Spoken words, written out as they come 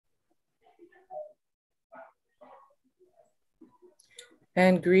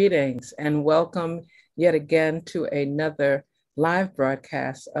And greetings and welcome yet again to another live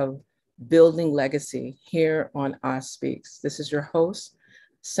broadcast of Building Legacy here on Speaks. This is your host,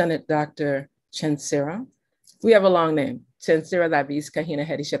 Senate Dr. Chensira. We have a long name, Chensira Lavis Kahina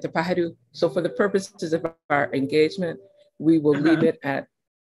Hedisheta Pahadu. So for the purposes of our engagement, we will leave it at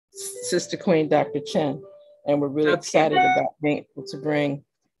Sister Queen Dr. Chen. And we're really excited about being able to bring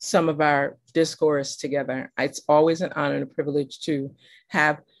some of our discourse together. It's always an honor and a privilege to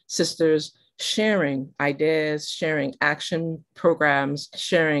have sisters sharing ideas, sharing action programs,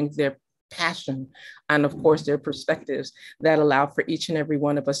 sharing their passion, and of course, their perspectives that allow for each and every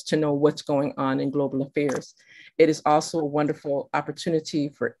one of us to know what's going on in global affairs. It is also a wonderful opportunity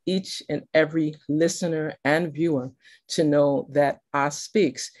for each and every listener and viewer to know that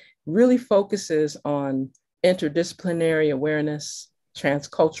Speaks really focuses on interdisciplinary awareness,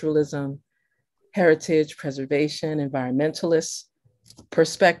 transculturalism, heritage preservation, environmentalists,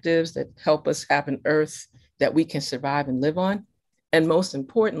 perspectives that help us have an earth that we can survive and live on. And most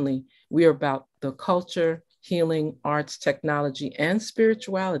importantly, we are about the culture, healing, arts, technology, and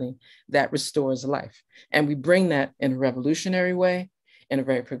spirituality that restores life. And we bring that in a revolutionary way, in a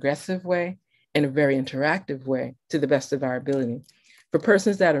very progressive way, in a very interactive way to the best of our ability. For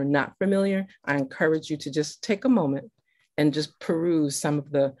persons that are not familiar, I encourage you to just take a moment and just peruse some of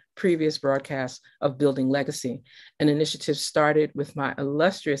the previous broadcasts of Building Legacy, an initiative started with my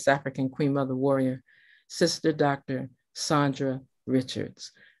illustrious African Queen Mother Warrior, Sister Dr. Sandra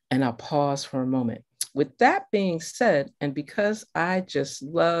Richards. And I'll pause for a moment. With that being said, and because I just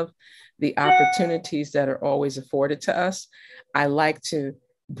love the opportunities that are always afforded to us, I like to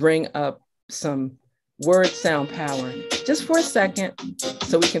bring up some word sound power just for a second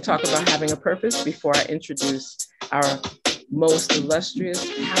so we can talk about having a purpose before I introduce our most illustrious,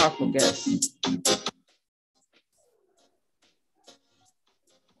 powerful guest.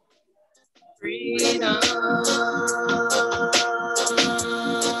 Freedom.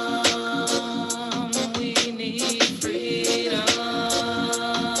 We need freedom.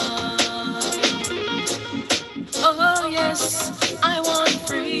 Oh, yes, I want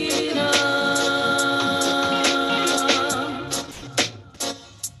freedom.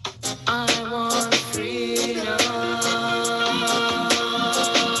 I want freedom.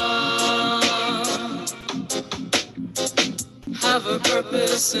 Have a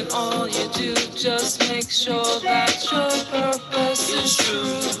purpose in all you do. Just make sure that your purpose is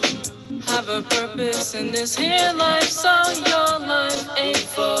true. Have a purpose in this here life, so your life ain't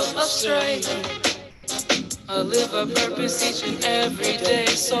full of strife. Live a purpose each and every day,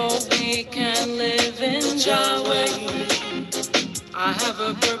 so we can live in Jah way. I have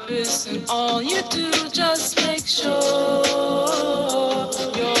a purpose in all you do. Just make sure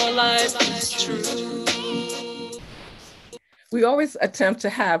your life is true. We always attempt to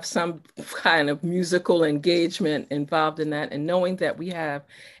have some kind of musical engagement involved in that, and knowing that we have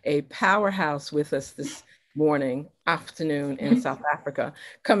a powerhouse with us this afternoon in South Africa,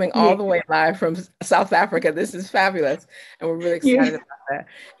 coming all the way live from South Africa. This is fabulous, and we're really excited about that.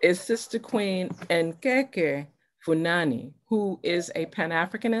 Is Sister Queen Nkeke Funani, who is a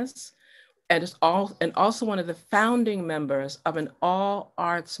Pan-Africanist and also one of the founding members of an all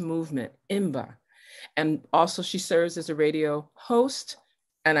arts movement, Imba. And also she serves as a radio host.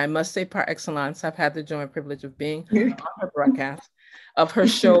 And I must say par excellence, I've had the joy and privilege of being on her broadcast of her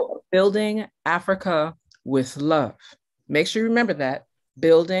show, Building Africa with Love. Make sure you remember that,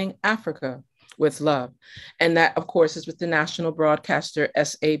 Building Africa with Love. And that, of course, is with the national broadcaster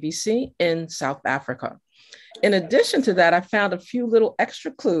SABC in South Africa. In addition to that, I found a few little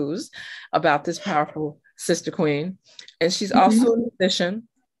extra clues about this powerful Sister Queen. And she's also a musician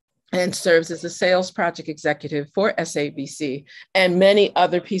and serves as a sales project executive for SABC and many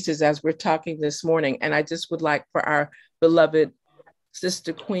other pieces as we're talking this morning. And I just would like for our beloved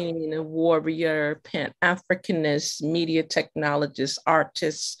Sister Queen, a warrior, Pan-Africanist, media technologist,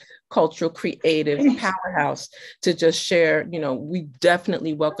 artist, cultural creative powerhouse to just share, we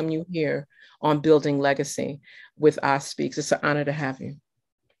definitely welcome you here on Building Legacy with Speaks. It's an honor to have you.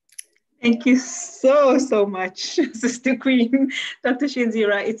 Thank you so much, Sister Queen, Dr.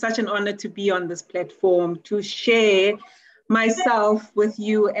 Chensira. It's such an honor to be on this platform, to share myself with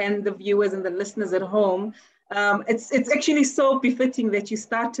you and the viewers and the listeners at home. It's actually so befitting that you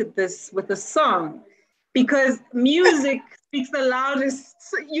started this with a song, because music speaks the loudest.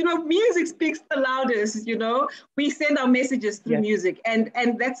 Music speaks the loudest. We send our messages through music, and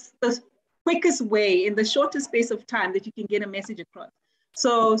that's the quickest way in the shortest space of time that you can get a message across.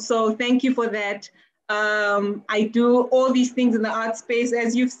 So thank you for that. I do all these things in the art space,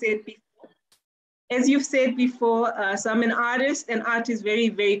 as you've said before. as you've said before, so I'm an artist, and art is very,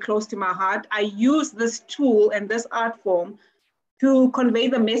 very close to my heart. I use this tool and this art form to convey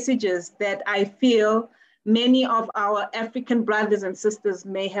the messages that I feel many of our African brothers and sisters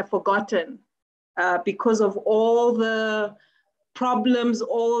may have forgotten because of all the problems,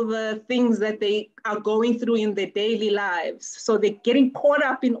 all the things that they are going through in their daily lives. So they're getting caught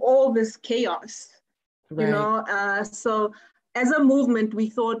up in all this chaos, Right. you know? So as a movement, we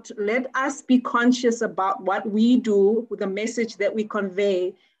thought, let us be conscious about what we do with the message that we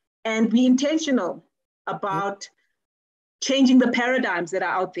convey and be intentional about changing the paradigms that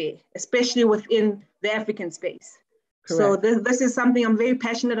are out there, especially within the African space. Correct. So this is something I'm very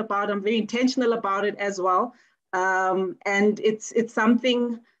passionate about. I'm very intentional about it as well. And it's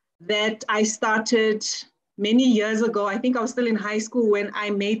something that I started many years ago. I think I was still in high school when I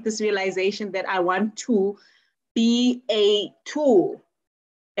made this realization that I want to be a tool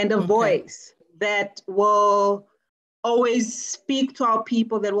and a voice that will always speak to our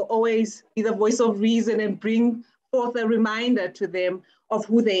people, that will always be the voice of reason and bring forth a reminder to them of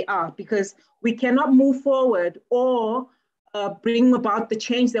who they are, because we cannot move forward or bring about the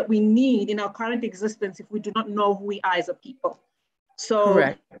change that we need in our current existence if we do not know who we are as a people. So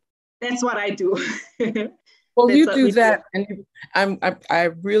Correct. That's what I do. Well, you do that, and I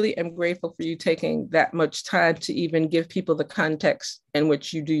really am grateful for you taking that much time to even give people the context in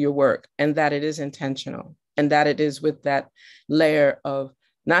which you do your work, and that it is intentional, and that it is with that layer of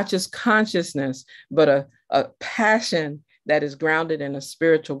not just consciousness, but a passion that is grounded in a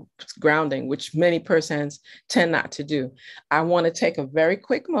spiritual grounding, which many persons tend not to do. I want to take a very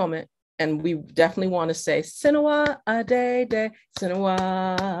quick moment, and we definitely want to say, Sinawa a day day,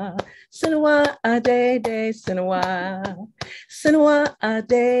 Sinawa, Sinawa a day day, Sinawa, Sinawa a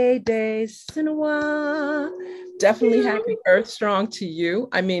day day, Sinawa. Definitely happy Earth Strong to you.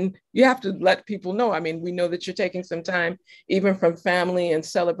 I mean, you have to let people know. I mean, we know that you're taking some time, even from family and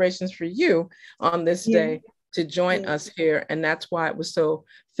celebrations for you on this day, to join us here. And that's why it was so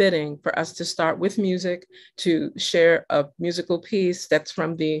fitting for us to start with music, to share a musical piece that's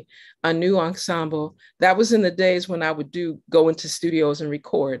from the new ensemble. That was in the days when I would go into studios and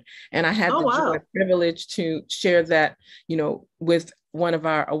record. And I had the joy and privilege to share that, you know, with one of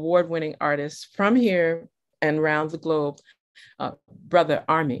our award-winning artists from here and around the globe, Brother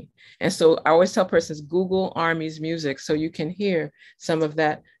Army. And so I always tell persons, Google Army's music so you can hear some of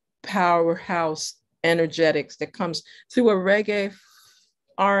that powerhouse energetics that comes through a reggae,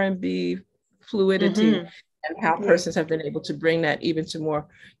 R&B fluidity, and how persons have been able to bring that even to more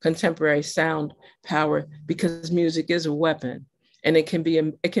contemporary sound power, because music is a weapon, and it can be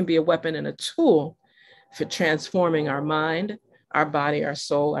a weapon and a tool for transforming our mind, our body, our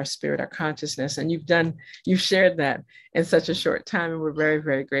soul, our spirit, our consciousness. And you've shared that in such a short time, and we're very,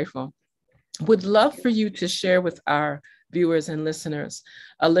 very grateful. Would love for you to share with our viewers and listeners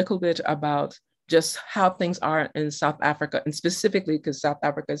a little bit about just how things are in South Africa, and specifically because South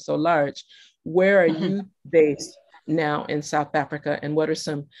Africa is so large. Where are you based now in South Africa, and what are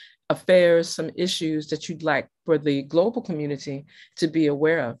some affairs, some issues that you'd like for the global community to be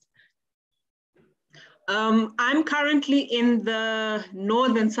aware of? I'm currently in the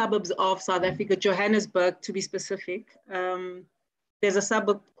northern suburbs of South Africa, Johannesburg, to be specific. There's a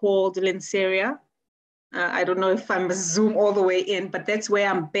suburb called Lenseria. I don't know if I'm gonna zoom all the way in, but that's where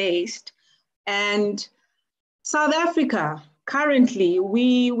I'm based. And South Africa, currently,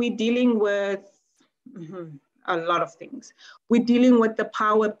 we're dealing with a lot of things. We're dealing with the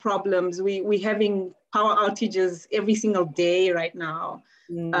power problems. We're having power outages every single day right now.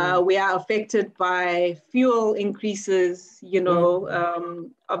 We are affected by fuel increases, you know.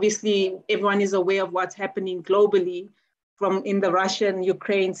 Obviously, everyone is aware of what's happening globally in the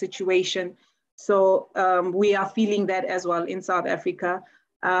Russian-Ukraine situation. So we are feeling that as well in South Africa.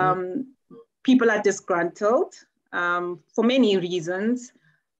 People are disgruntled for many reasons.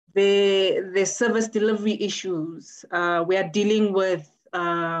 The service delivery issues. We are dealing with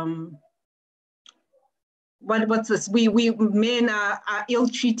what's this? We men are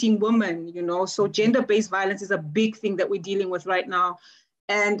ill-treating women, you know. So gender-based violence is a big thing that we're dealing with right now.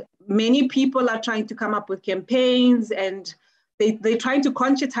 And many people are trying to come up with campaigns, and they're trying to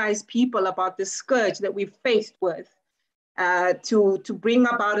conscientize people about the scourge that we've faced with to bring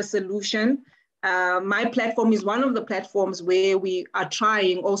about a solution. My platform is one of the platforms where we are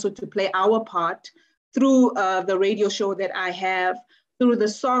trying also to play our part through the radio show that I have, through the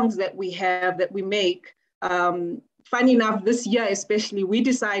songs that we have, that we make. Funny enough, this year especially, we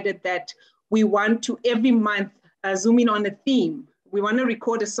decided that we want to every month zoom in on a theme. We want to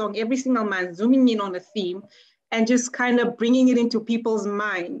record a song every single month, zooming in on a theme. and just kind of bringing it into people's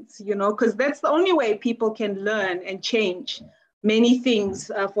minds, because that's the only way people can learn and change many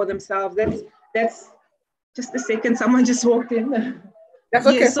things for themselves. That's just a second. Someone just walked in. That's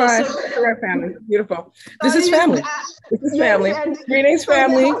okay, yes, fine. Correct, family. Beautiful. This is family. This is family. Greetings,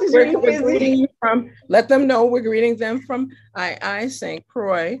 family. We're greeting you from, let them know we're greeting them from St.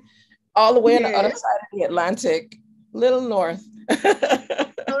 Croix, all the way on the other side of the Atlantic, little north.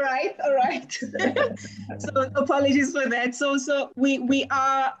 All right. So apologies for that. So we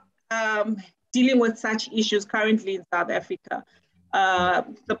are dealing with such issues currently in South Africa.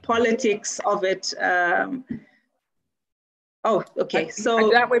 The politics of it. Oh, okay.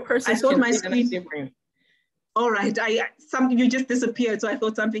 So that way person. I thought my screen. All right. You just disappeared, so I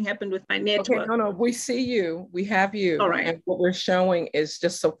thought something happened with my network. Okay, no, we see you. We have you. All right. And what we're showing is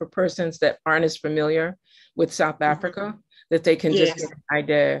just so for persons that aren't as familiar with South Africa, that they can just get an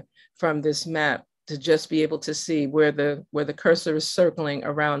idea from this map to just be able to see where the cursor is circling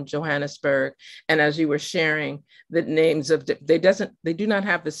around Johannesburg. And as you were sharing the names of they do not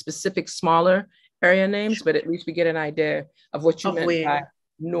have the specific smaller area names, but at least we get an idea of what you meant by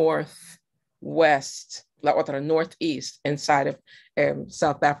northwest, like northeast inside of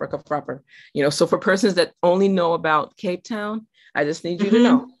South Africa proper. So for persons that only know about Cape Town, I just need you to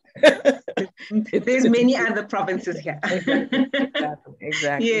know. There's many other provinces here.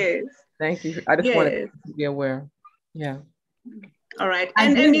 Exactly. Yes. Thank you. I just wanted to be aware. Yeah. All right.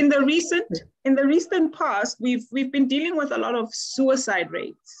 And in the recent past, we've been dealing with a lot of suicide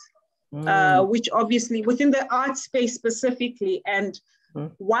rates. Which obviously within the art space specifically, and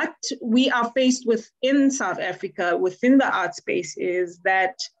what we are faced with in South Africa within the art space is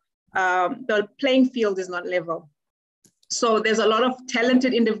that the playing field is not level. So there's a lot of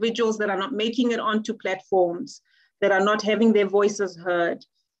talented individuals that are not making it onto platforms, that are not having their voices heard.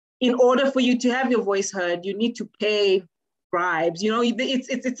 In order for you to have your voice heard, you need to pay bribes.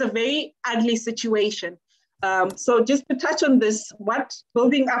 It's a very ugly situation. So just to touch on this, what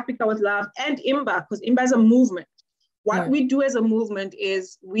Building Africa with Love and Imba, because Imba is a movement. What we do as a movement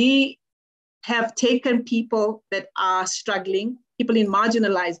is we have taken people that are struggling, people in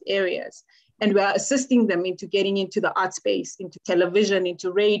marginalized areas, and we are assisting them into getting into the art space, into television,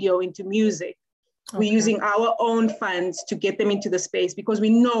 into radio, into music. Okay. We're using our own funds to get them into the space because we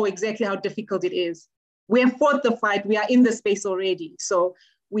know exactly how difficult it is. We have fought the fight, we are in the space already. So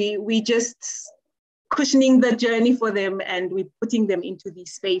we just cushioning the journey for them, and we're putting them into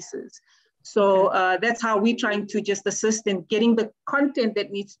these spaces. So that's how we're trying to just assist in getting the content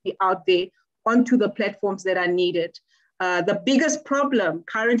that needs to be out there onto the platforms that are needed. The biggest problem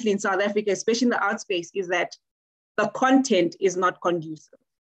currently in South Africa, especially in the art space, is that the content is not conducive.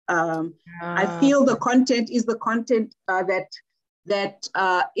 I feel the content is the content that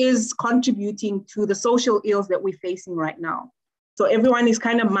is contributing to the social ills that we're facing right now. So everyone is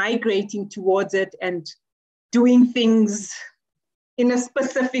kind of migrating towards it and doing things in a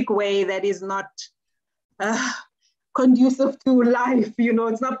specific way that is not conducive to life.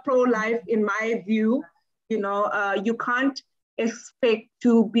 It's not pro-life in my view. You can't expect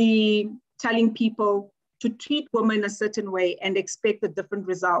to be telling people to treat women a certain way and expect a different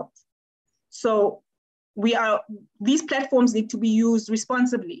result. So these platforms need to be used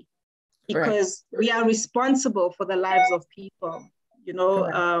responsibly, because we are responsible for the lives of people,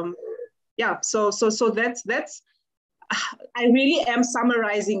 So that's, I really am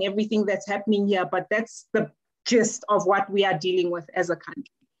summarizing everything that's happening here, but that's the gist of what we are dealing with as a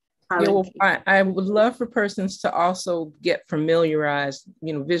country. Yeah, well, I would love for persons to also get familiarized,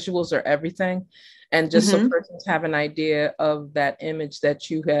 visuals are everything. And just so persons have an idea of that image that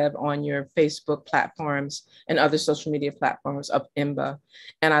you have on your Facebook platforms and other social media platforms of Imba.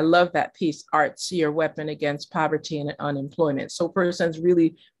 And I love that piece, arts, your weapon against poverty and unemployment. So persons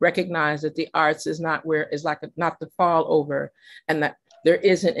really recognize that the arts is not not to fall over, and that there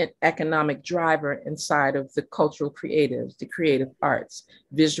isn't an economic driver inside of the cultural creatives, the creative arts,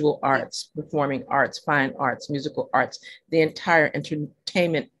 visual arts, performing arts, fine arts, musical arts, the entire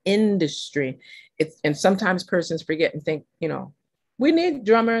entertainment industry. And sometimes persons forget and think, we need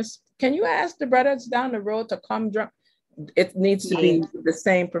drummers. Can you ask the brothers down the road to come drum? It needs to be the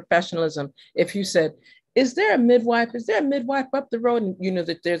same professionalism. If you said, is there a midwife? Is there a midwife up the road? And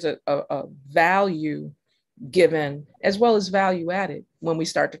that there's a value given as well as value added when we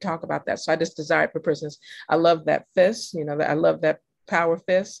start to talk about that. So I just desire for persons. I love that fist, I love that power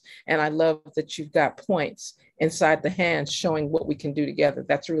fist. And I love that you've got points inside the hands showing what we can do together.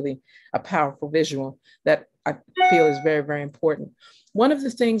 That's really a powerful visual that I feel is very, very important. One of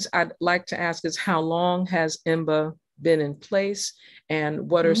the things I'd like to ask is, how long has Imba been in place? And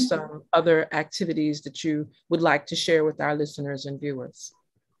what are some other activities that you would like to share with our listeners and viewers?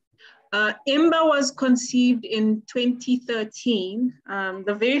 Imba was conceived in 2013.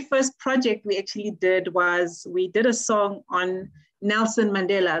 The very first project we actually did was we did a song on Nelson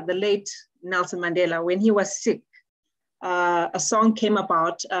Mandela, the late Nelson Mandela, when he was sick. A song came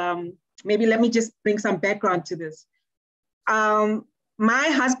about. Maybe let me just bring some background to this. My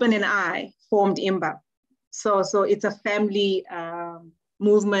husband and I formed Imba. So it's a family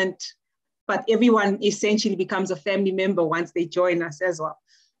movement, but everyone essentially becomes a family member once they join us as well.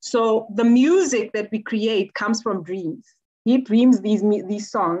 So the music that we create comes from dreams. He dreams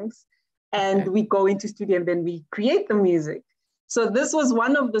these songs, and we go into studio and then we create the music. So this was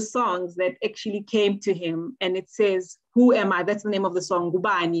one of the songs that actually came to him, and it says, "Who am I?" That's the name of the song,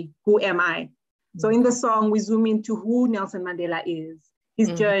 Gubani, who am I? So in the song, we zoom into who Nelson Mandela is, his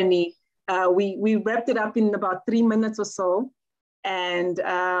journey. We wrapped it up in about 3 minutes or so. And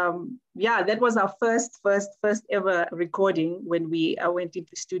that was our first ever recording when we went into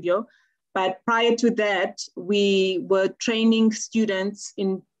the studio. But prior to that, we were training students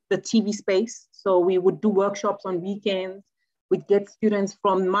in the TV space. So we would do workshops on weekends. We'd get students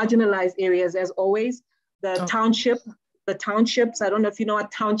from marginalized areas, as always. The townships, I don't know if you know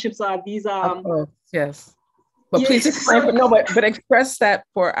what townships are. These are... Yes. But please explain, but express that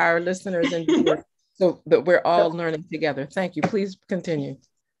for our listeners and viewers so that we're all learning together. Thank you. Please continue.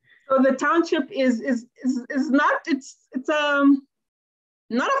 So the township is not, it's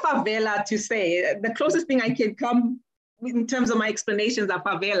not a favela to say. The closest thing I can come in terms of my explanations are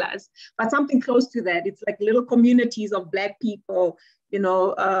favelas, but something close to that. It's like little communities of Black people,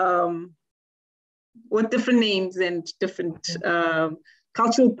 with different names and different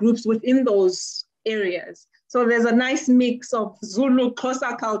cultural groups within those areas. So there's a nice mix of Zulu,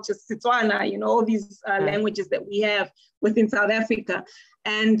 Xhosa culture, Setswana, all these languages that we have within South Africa.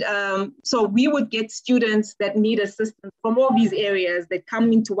 And so we would get students that need assistance from all these areas that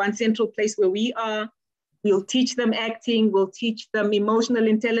come into one central place where we are. We'll teach them acting, we'll teach them emotional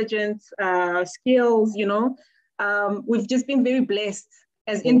intelligence, skills, We've just been very blessed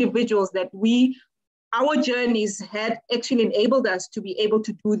as individuals that our journeys had actually enabled us to be able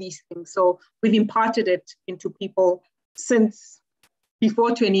to do these things. So we've imparted it into people since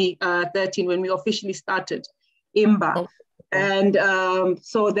before 2013 when we officially started Imba. And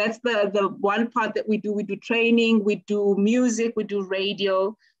so that's the one part that we do. We do training, we do music, we do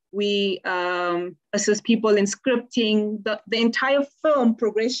radio, we assist people in scripting, the entire film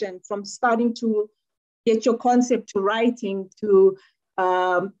progression from starting to get your concept to writing to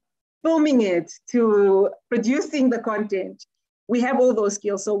filming it, to producing the content. We have all those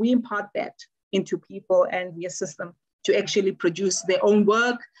skills. So we impart that into people and we assist them to actually produce their own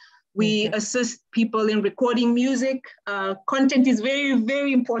work. We assist people in recording music. Content is very,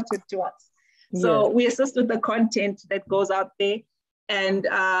 very important to us. So we assist with the content that goes out there. And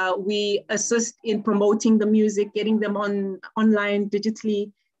we assist in promoting the music, getting them online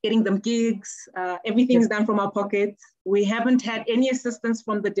digitally, getting them gigs. Everything's done from our pockets. We haven't had any assistance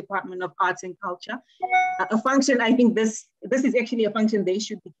from the Department of Arts and Culture. A function, I think this is actually a function they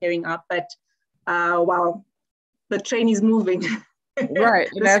should be carrying up, but while the train is moving. Right,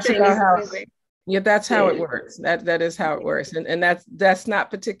 that's how it works. That is how it works. And that's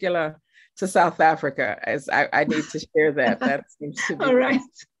not particular to South Africa, as I need to share that. That seems to be all right.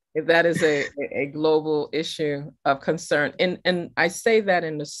 That is a global issue of concern. And I say that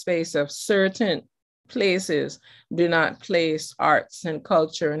in the space of certain places do not place arts and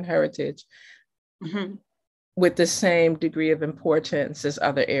culture and heritage with the same degree of importance as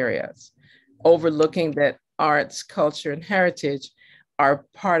other areas, overlooking that arts, culture, and heritage are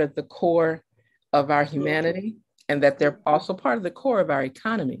part of the core of our humanity and that they're also part of the core of our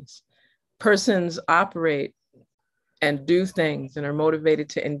economies. Persons operate and do things and are motivated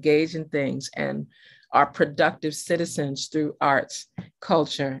to engage in things and are productive citizens through arts,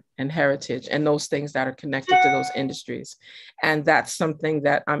 culture, and heritage, and those things that are connected to those industries. And that's something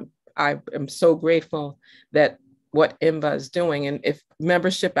that I am so grateful that what Imba is doing. And if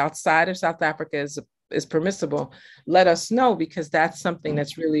membership outside of South Africa is permissible, let us know, because that's something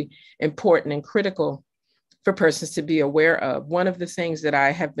that's really important and critical for persons to be aware of. One of the things that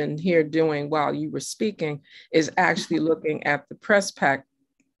I have been here doing while you were speaking is actually looking at the press pack.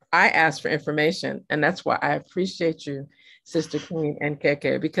 I asked for information, and that's why I appreciate you, Sister Queen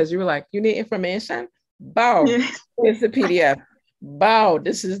Nkeke, because you were like, you need information? Bow, here's the PDF. Bow,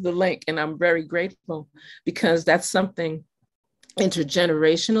 this is the link. And I'm very grateful because that's something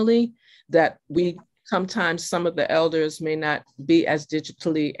intergenerationally that we sometimes some of the elders may not be as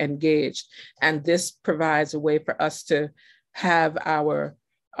digitally engaged. And this provides a way for us to have our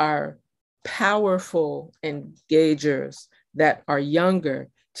powerful engagers that are younger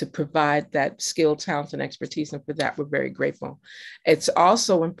to provide that skill, talent, and expertise. And for that, we're very grateful. It's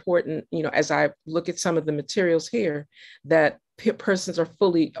also important, you know, as I look at some of the materials here, that persons are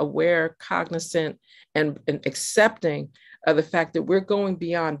fully aware, cognizant, and accepting of the fact that we're going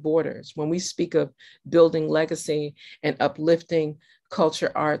beyond borders. When we speak of building legacy and uplifting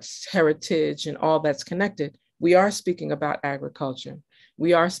culture, arts, heritage, and all that's connected, we are speaking about agriculture.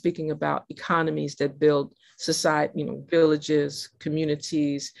 We are speaking about economies that build society, you know, villages,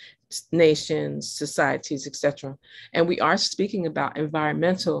 communities, nations, societies, etc. And we are speaking about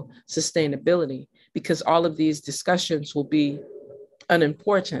environmental sustainability, because all of these discussions will be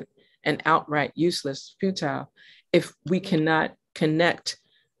unimportant and outright useless, futile, if we cannot connect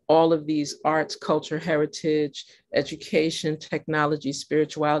all of these arts, culture, heritage, education, technology,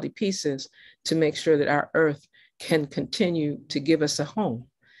 spirituality pieces to make sure that our earth can continue to give us a home,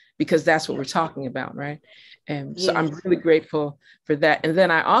 because that's what we're talking about, right? And so I'm really grateful for that. And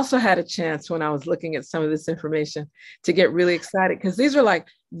then I also had a chance when I was looking at some of this information to get really excited, because these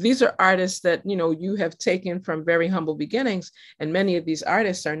are artists that, you know, you have taken from very humble beginnings. And many of these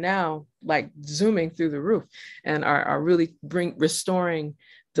artists are now like zooming through the roof and are really restoring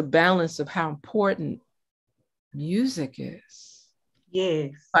the balance of how important music is.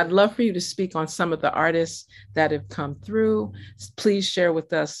 Yes. I'd love for you to speak on some of the artists that have come through. Please share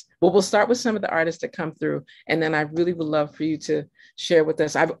with us. Well, we'll start with some of the artists that come through, and then I really would love for you to share with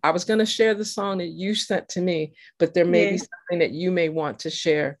us. I was going to share the song that you sent to me, but there may be something that you may want to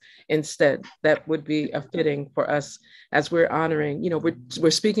share instead that would be fitting for us as we're honoring, you know,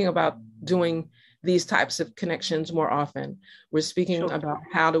 we're speaking about doing these types of connections more often. We're speaking about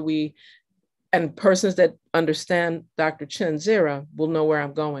how do we, and persons that understand Dr. Chenzira will know where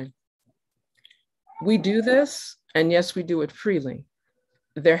I'm going. We do this, and yes, we do it freely.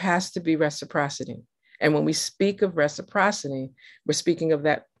 There has to be reciprocity. And when we speak of reciprocity, we're speaking of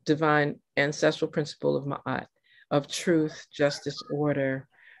that divine ancestral principle of Ma'at, of truth, justice, order,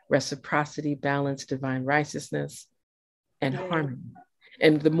 reciprocity, balance, divine righteousness, and harmony.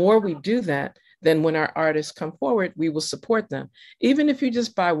 And the more we do that, then when our artists come forward, we will support them. Even if you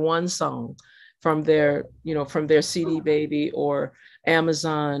just buy one song from their, you know, from their CD Baby or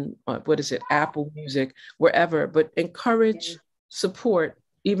Amazon, Apple Music, wherever, but encourage, support,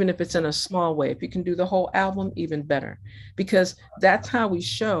 even if it's in a small way. If you can do the whole album, even better, because that's how we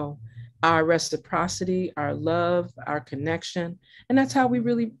show our reciprocity, our love, our connection, and that's how we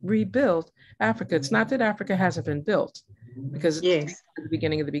really rebuild Africa. It's not that Africa hasn't been built, because it's the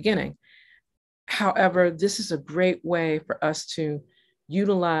beginning of the beginning. However, this is a great way for us to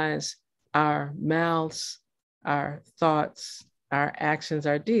utilize our mouths, our thoughts, our actions,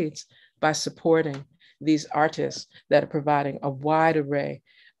 our deeds by supporting these artists that are providing a wide array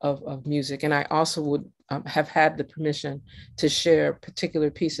of music. And I also would have had the permission to share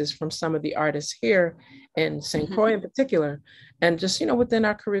particular pieces from some of the artists here in St. Croix in particular, and just, you know, within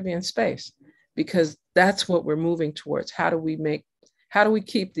our Caribbean space, because that's what we're moving towards. How do we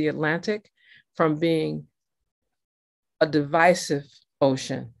keep the Atlantic from being a divisive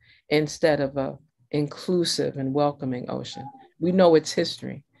ocean instead of a inclusive and welcoming ocean? We know its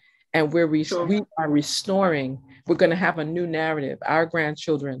history, and we are restoring. We're going to have a new narrative. Our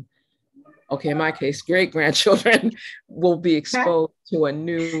grandchildren, okay, in my case, great grandchildren, will be exposed to a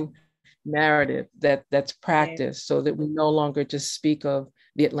new narrative that's practiced, so that we no longer just speak of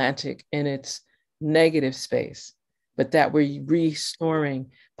the Atlantic in its negative space, but that we're restoring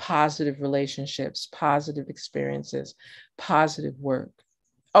positive relationships, positive experiences, positive work.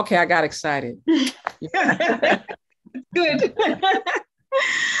 Okay, I got excited. Good.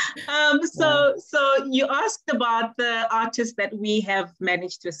 So you asked about the artists that we have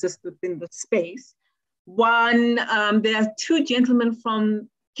managed to assist within the space. One, there are two gentlemen from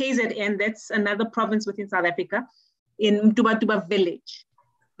KZN, that's another province within South Africa, in Tuba village.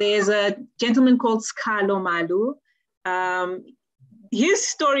 There's a gentleman called Skalo Malu. His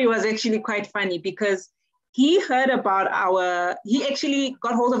story was actually quite funny, because he heard about he actually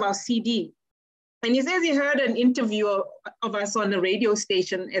got hold of our CD. And he says he heard an interview of us on a radio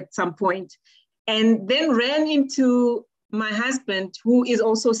station at some point, and then ran into my husband, who is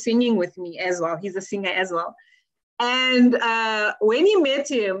also singing with me as well. He's a singer as well. And when he met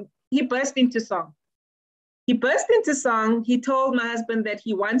him, he burst into song. He told my husband that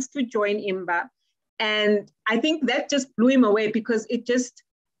he wants to join Imba. And I think that just blew him away, because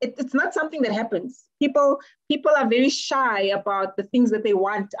it's not something that happens. People are very shy about the things that they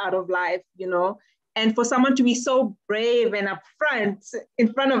want out of life, you know. And for someone to be so brave and upfront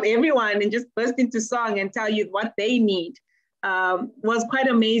in front of everyone and just burst into song and tell you what they need was quite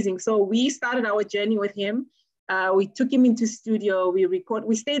amazing. So we started our journey with him. We took him into studio.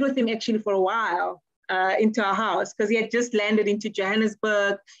 We stayed with him actually for a while into our house because he had just landed into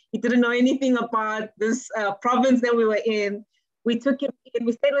Johannesburg. He didn't know anything about this province that we were in. We took him in.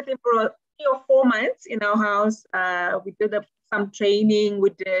 We stayed with him for 3 or 4 months in our house. We did some training.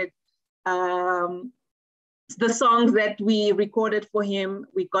 We did the songs that we recorded for him.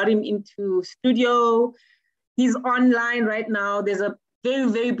 We got him into studio. He's online right now. There's a very,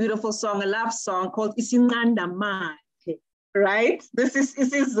 very beautiful song, a love song called Isinganda Mate, right? This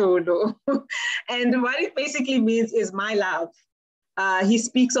is Zulu. And what it basically means is my love. He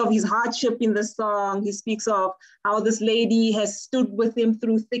speaks of his hardship in the song. He speaks of how this lady has stood with him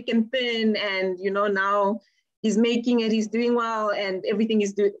through thick and thin. And, now he's making it, he's doing well, and everything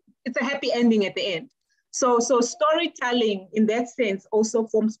is doing. It's a happy ending at the end. So storytelling in that sense also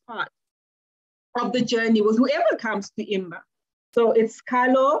forms part of the journey with whoever comes to Imba. So it's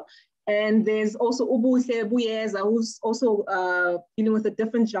Carlo, and there's also Ubuse Buyeza, who's also dealing with a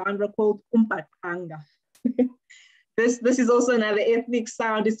different genre called Umpatanga. This is also another ethnic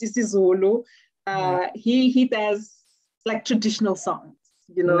sound. This is Zulu. He does like traditional songs,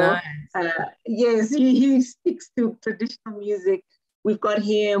 Nice. Yes, he sticks to traditional music. We've got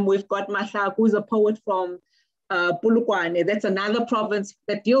him. We've got Mahlak, who's a poet from Polokwane. That's another province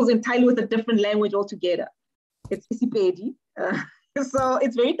that deals entirely with a different language altogether. It's Isipedi. So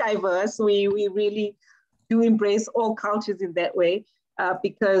it's very diverse. We really do embrace all cultures in that way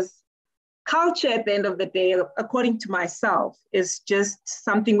because culture at the end of the day, according to myself, is just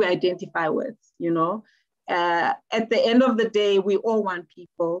something we identify with, At the end of the day, we all want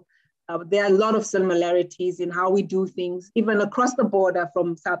people. There are a lot of similarities in how we do things, even across the border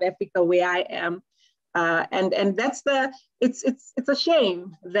from South Africa, where I am. And that's it's a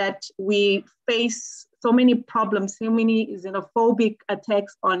shame that we face so many problems, so many xenophobic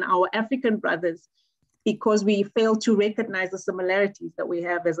attacks on our African brothers because we fail to recognize the similarities that we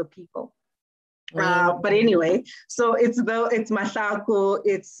have as a people. But anyway, so it's Masako,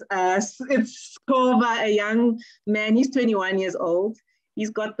 it's Skova, a young man. He's 21 years old.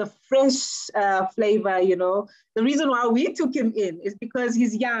 He's got the fresh flavor, The reason why we took him in is because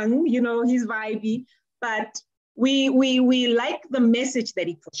he's young, he's vibey, but we like the message that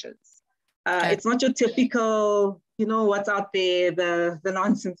he pushes. It's not your typical, what's out there, the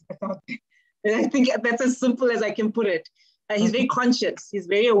nonsense that's out there. And I think that's as simple as I can put it. He's very conscious. He's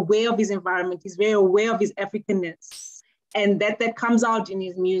very aware of his environment. He's very aware of his Africanness. And that comes out in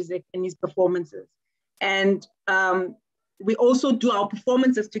his music and his performances. And we also do our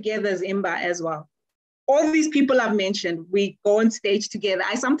performances together as Imba as well. All these people I've mentioned, we go on stage together.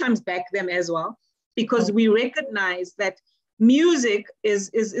 I sometimes back them as well because we recognize that music is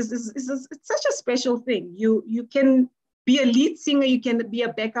such a special thing. You can be a lead singer, you can be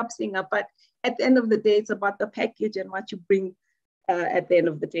a backup singer, but at the end of the day, it's about the package and what you bring at the end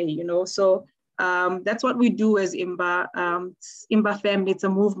of the day, So that's what we do as Imba. Imba family, it's a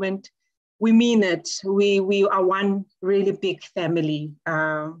movement. We mean it. We are one really big family,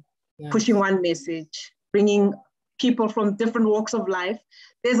 pushing one message, bringing people from different walks of life.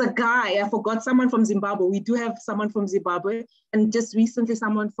 There's a guy, I forgot, someone from Zimbabwe. We do have someone from Zimbabwe, and just recently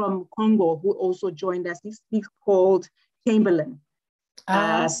someone from Congo who also joined us. He's called Chamberlain.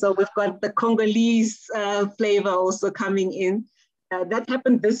 So we've got the Congolese flavor also coming in. That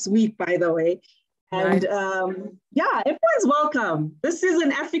happened this week, by the way. And everyone's welcome. This is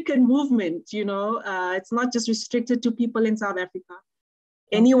an African movement, It's not just restricted to people in South Africa.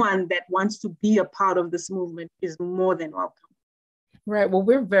 Anyone that wants to be a part of this movement is more than welcome. Right. Well,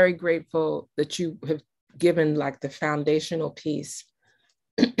 we're very grateful that you have given like the foundational piece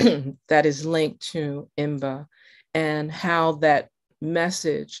that is linked to Imba and how that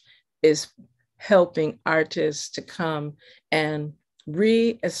message is helping artists to come and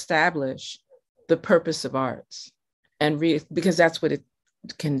reestablish the purpose of arts because that's what it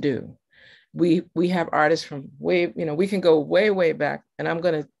can do. We have artists from we can go way back, and I'm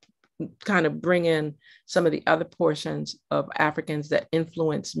going to kind of bring in some of the other portions of Africans that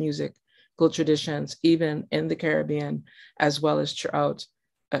influence musical traditions, even in the Caribbean, as well as throughout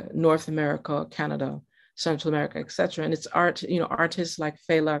North America, Canada, Central America, etc. And it's art, artists like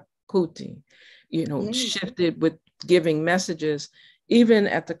Fela Kuti, shifted with giving messages, even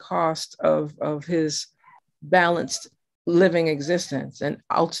at the cost of his balanced living existence, and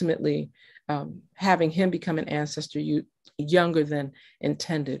ultimately having him become an ancestor younger than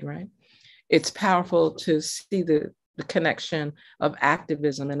intended, right? It's powerful to see the connection of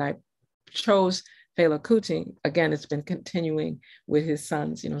activism. And I chose Fela Kuti, again, it's been continuing with his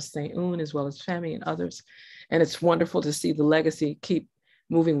sons, Saint Un, as well as Femi and others. And it's wonderful to see the legacy keep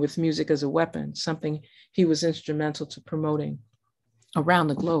moving with music as a weapon, something he was instrumental to promoting around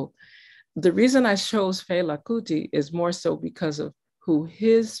the globe. The reason I chose Fela Kuti is more so because of who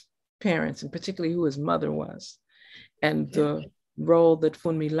his parents, and particularly who his mother was, and the role that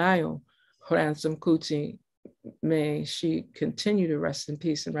Funmilayo, Ransom Kuti, may she continue to rest in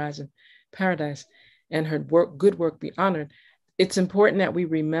peace and rise in paradise, and her good work be honored. It's important that we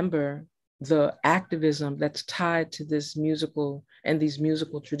remember the activism that's tied to this musical and these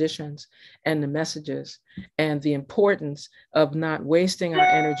musical traditions and the messages, and the importance of not wasting our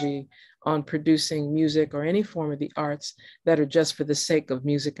energy on producing music or any form of the arts that are just for the sake of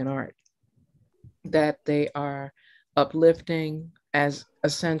music and art, that they are uplifting as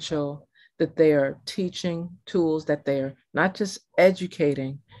essential, that they are teaching tools, that they are not just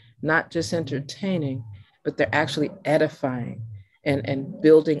educating, not just entertaining, but they're actually edifying and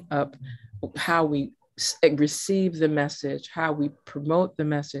building up how we receive the message, how we promote the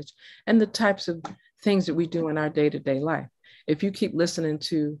message, and the types of things that we do in our day-to-day life. If you keep listening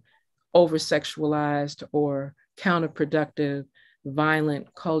to over-sexualized or counterproductive,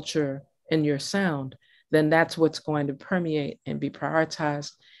 violent culture in your sound, then that's what's going to permeate and be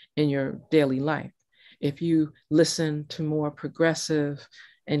prioritized in your daily life. If you listen to more progressive,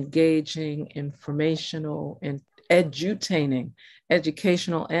 engaging, informational, and edutaining,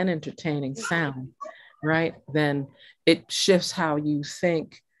 educational and entertaining sound, right? Then it shifts how you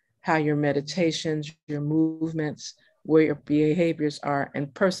think, how your meditations, your movements, where your behaviors are,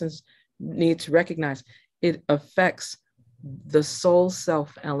 and persons need to recognize it affects the soul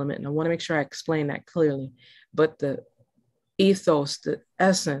self element. And I want to make sure I explain that clearly, but the ethos, the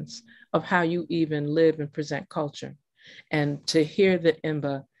essence of how you even live and present culture. And to hear that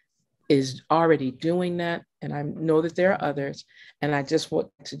Imba is already doing that, and I know that there are others, and I just want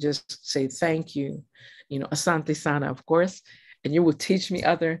to just say thank you, Asante Sana, of course, and you will teach me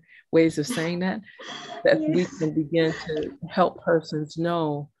other ways of saying that yes. We can begin to help persons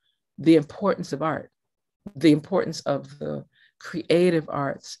know the importance of art, the importance of the creative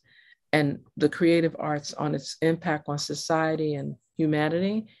arts, and the creative arts on its impact on society and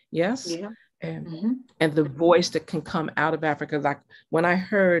humanity. Yes. Yeah. And the voice that can come out of Africa. Like when I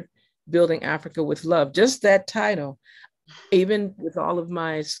heard Building Africa with Love, just that title, even with all of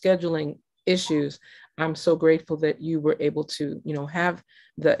my scheduling issues, I'm so grateful that you were able to, have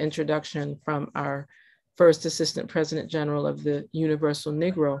the introduction from our first Assistant President General of the Universal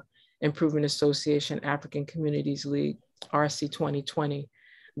Negro Improvement Association African Communities League, RC 2020,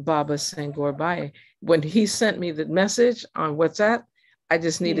 Baba Senghor Baye. When he sent me the message on WhatsApp, I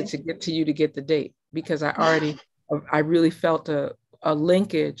just needed to get to you to get the date, because I really felt a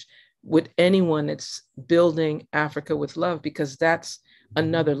linkage with anyone that's building Africa with love, because that's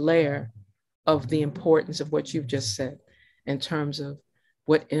another layer of the importance of what you've just said in terms of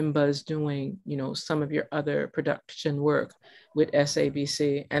what Imba is doing, some of your other production work with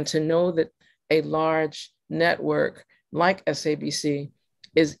SABC, and to know that a large network like SABC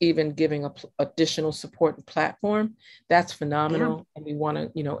is even giving additional support and platform, that's phenomenal. Yeah. And we want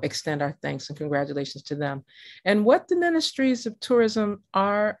to, extend our thanks and congratulations to them. And what the ministries of tourism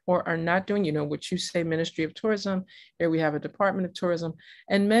are or are not doing, what you say, Ministry of Tourism, here we have a Department of Tourism.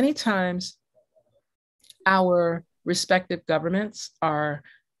 And many times our respective governments are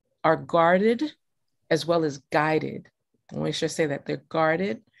guarded as well as guided. I want to make sure I say that they're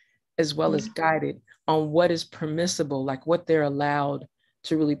guarded as well as guided on what is permissible, like what they're allowed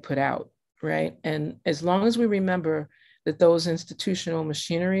to really put out, right? And as long as we remember that those institutional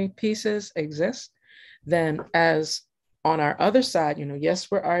machinery pieces exist, then as on our other side, yes,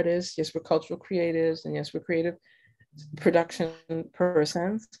 we're artists, yes, we're cultural creatives, and yes, we're creative production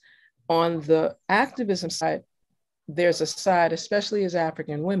persons. On the activism side, there's a side, especially as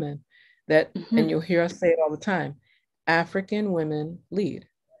African women, that, and you'll hear us say it all the time, African women lead.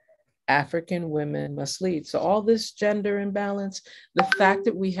 African women must lead. So all this gender imbalance, the fact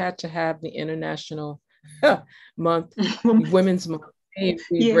that we had to have the International Month, Women's Month,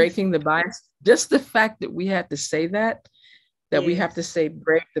 breaking the bias, just the fact that we had to say that we have to say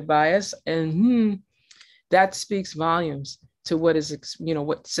break the bias, and that speaks volumes to what is,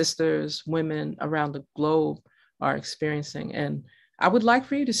 what sisters, women around the globe are experiencing. And I would like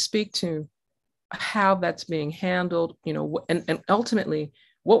for you to speak to how that's being handled, and ultimately,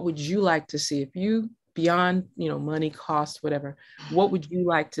 what would you like to see, if you, beyond, money, cost, whatever, what would you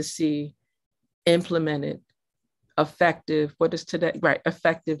like to see implemented, effective, what is today, right,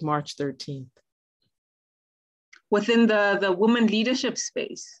 effective March 13th? Within the women leadership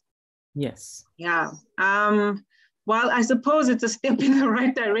space. Yes. Yeah. Well, I suppose it's a step in the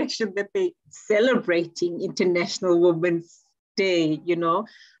right direction that they're celebrating International Women's Day, you know,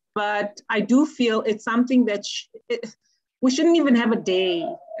 but I do feel it's something that we shouldn't even have a day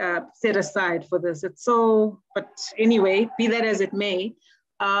set aside for this. It's so, but anyway, be that as it may,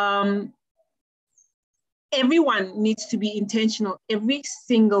 everyone needs to be intentional every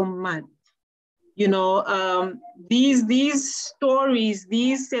single month. You know, these stories,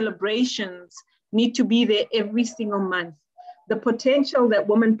 these celebrations need to be there every single month. The potential that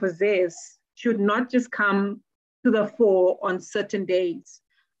women possess should not just come to the fore on certain days.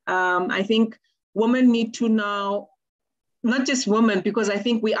 I think women need to now, not just women, because I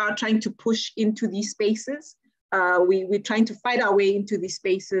think we are trying to push into these spaces. We're trying to fight our way into these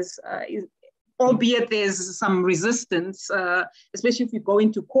spaces, albeit there's some resistance, especially if you go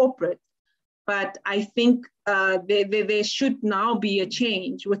into corporate. But I think there should now be a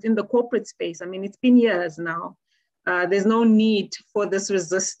change within the corporate space. I mean, it's been years now. There's no need for this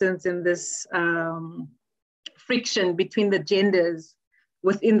resistance and this friction between the genders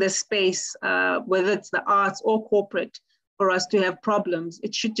within the space, whether it's the arts or corporate, for us to have problems.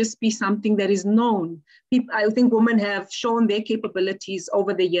 It should just be something that is known. I think women have shown their capabilities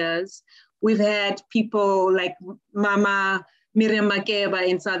over the years. We've had people like Mama Miriam Makeba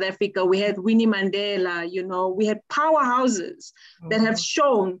in South Africa. We had Winnie Mandela, you know, we had powerhouses that have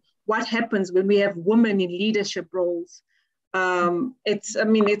shown what happens when we have women in leadership roles.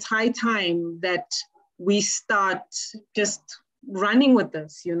 It's high time that we start just running with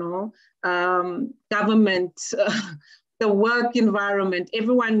this, you know, government, the work environment,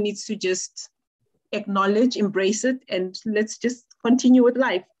 everyone needs to just acknowledge, embrace it, and let's just continue with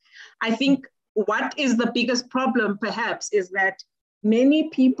life. I think what is the biggest problem perhaps is that many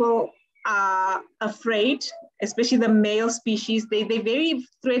people are afraid, especially the male species, they're very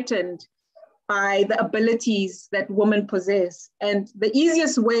threatened by the abilities that women possess. And the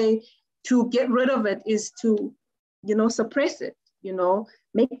easiest way to get rid of it is to, you know, suppress it, you know,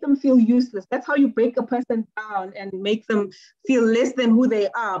 make them feel useless. That's how you break a person down and make them feel less than who they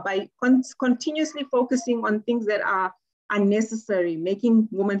are, by continuously focusing on things that are unnecessary, making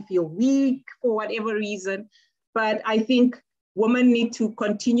women feel weak for whatever reason. But I think women need to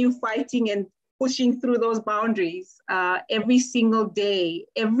continue fighting and pushing through those boundaries every single day.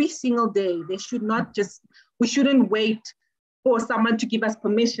 Every single day. They should not just, we shouldn't wait for someone to give us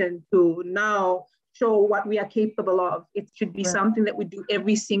permission to now show what we are capable of. It should be something that we do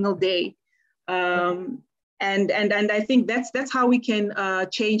every single day. And I think that's how we can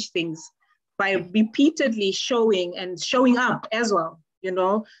change things, by repeatedly showing and showing up as well. You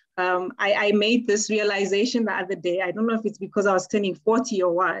know, I made this realization the other day. I don't know if it's because I was turning 40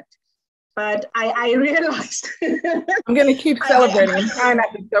 or what, but I realized. I'm going to keep celebrating and trying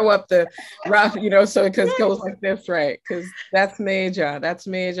not to throw up the rough, you know, so it goes like this, right? Because that's major. That's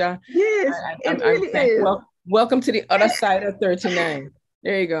major. Yes, it really is. Well, welcome to the other side of 39.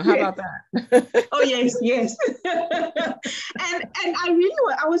 There you go. How about that? Oh, yes, yes. and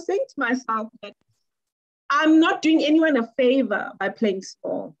I was saying to myself that I'm not doing anyone a favor by playing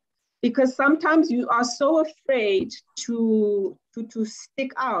small, because sometimes you are so afraid to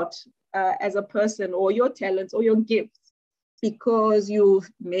stick out as a person, or your talents or your gifts, because you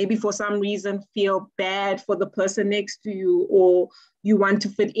maybe for some reason feel bad for the person next to you, or you want to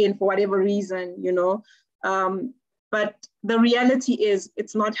fit in for whatever reason, you know. But the reality is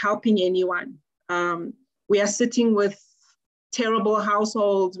it's not helping anyone. We are sitting with terrible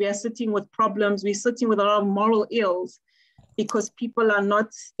households. We are sitting with problems. We're sitting with a lot of moral ills because people are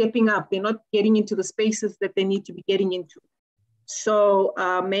not stepping up. They're not getting into the spaces that they need to be getting into. So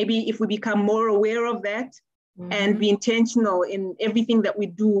maybe if we become more aware of that and be intentional in everything that we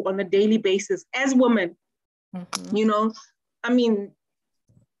do on a daily basis as women, you know, I mean,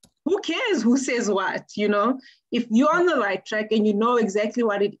 who cares who says what, you know? If you're on the right track and you know exactly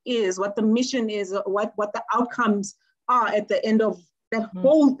what it is, what the mission is, what the outcomes are at the end of that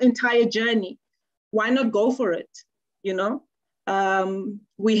whole entire journey, why not go for it, you know?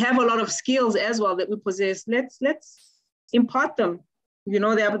 We have a lot of skills as well that we possess. Let's impart them. You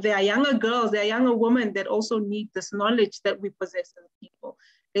know, there are younger girls, there are younger women that also need this knowledge that we possess as people.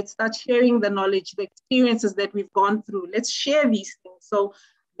 Let's start sharing the knowledge, the experiences that we've gone through. Let's share these things so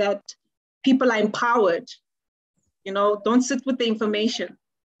that people are empowered. You know, don't sit with the information.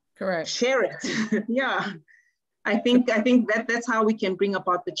 Correct. Share it. Yeah. I think that's how we can bring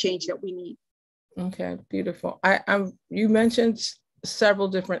about the change that we need. Okay, beautiful. You mentioned several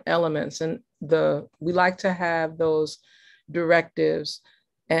different elements, and we like to have those directives,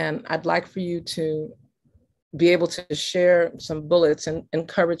 and I'd like for you to be able to share some bullets and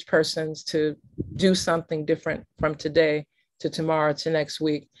encourage persons to do something different from today to tomorrow to next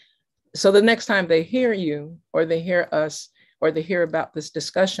week. So the next time they hear you or they hear us or they hear about this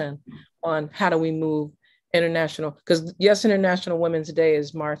discussion on how do we move international, because yes, International Women's Day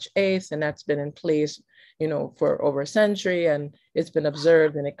is March 8th, and that's been in place, for over a century, and it's been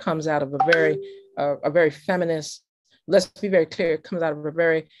observed, and it comes out of a very feminist, let's be very clear, it comes out of a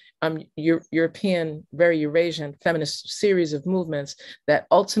very European, very Eurasian feminist series of movements that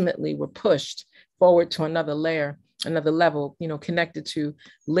ultimately were pushed forward to another level, connected to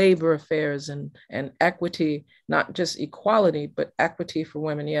labor affairs and equity, not just equality, but equity for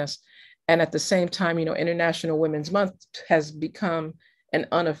women, yes. And at the same time, International Women's Month has become an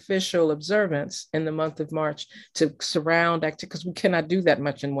unofficial observance in the month of March to surround activity, because we cannot do that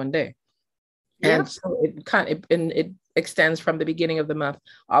much in one day. Yep. And so it extends from the beginning of the month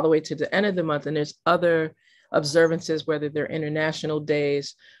all the way to the end of the month. And there's other observances, whether they're international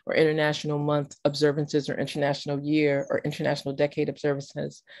days or international month observances or international year or international decade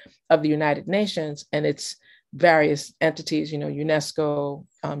observances of the United Nations and its various entities, UNESCO,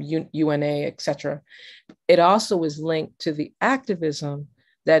 UNA, etc. It also is linked to the activism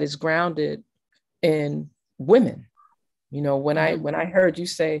that is grounded in women. When I heard you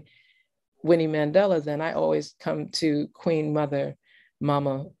say Winnie Mandela, then I always come to Queen Mother,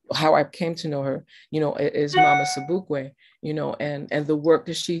 Mama, how I came to know her, is Mama Sobukwe, and the work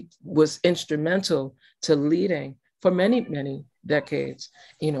that she was instrumental to leading for many, many decades,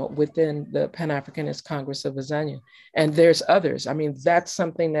 within the Pan-Africanist Congress of Azania. And there's others. I mean, that's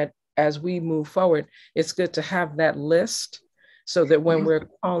something that as we move forward, it's good to have that list so that when we're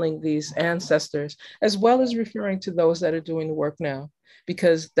calling these ancestors, as well as referring to those that are doing the work now,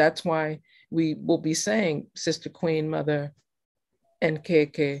 because that's why we will be saying Sister Queen Mother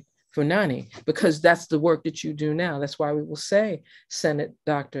Nkeke Funani, because that's the work that you do now. That's why we will say Senate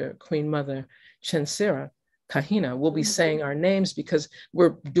Dr. Queen Mother Chinsira Kahina. We'll be saying our names because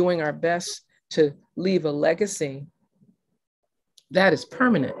we're doing our best to leave a legacy that is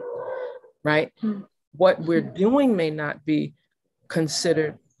permanent, right? What we're doing may not be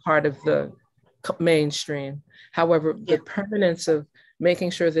considered part of the mainstream. However, the permanence of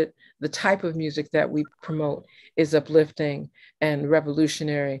making sure that the type of music that we promote is uplifting and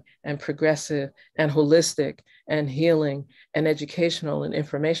revolutionary and progressive and holistic and healing and educational and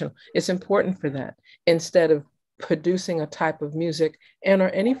informational. It's important for that, instead of producing a type of music and or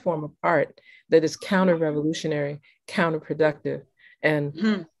any form of art that is counter-revolutionary, counterproductive,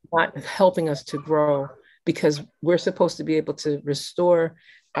 and not helping us to grow, because we're supposed to be able to restore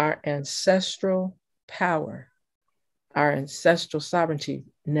our ancestral power, our ancestral sovereignty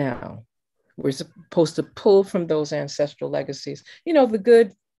now. We're supposed to pull from those ancestral legacies,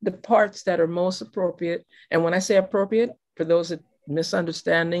 the parts that are most appropriate. And when I say appropriate, for those that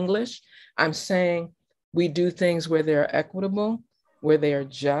misunderstand English, I'm saying we do things where they're equitable, where they are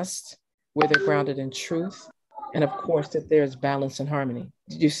just, where they're grounded in truth, and of course that there's balance and harmony.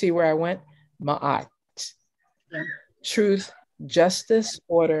 Did you see where I went? Ma'at. Yeah. Truth, justice,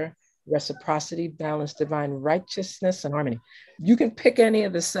 order, reciprocity, balance, divine righteousness, and harmony. You can pick any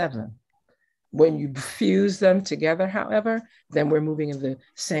of the 7. When you fuse them together, however, then we're moving in the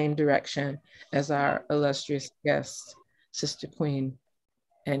same direction as our illustrious guest, Sister Queen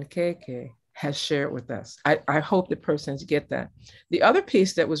Nkeke, has shared with us. I hope that persons get that. The other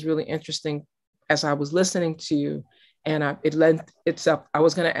piece that was really interesting as I was listening to you, and it led itself, I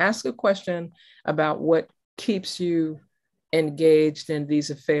was going to ask a question about what keeps you engaged in these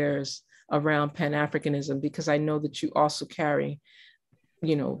affairs around Pan-Africanism, because I know that you also carry,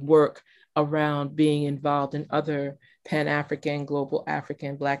 work around being involved in other Pan-African, global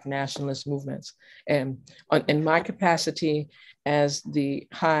African, Black nationalist movements. And in my capacity as the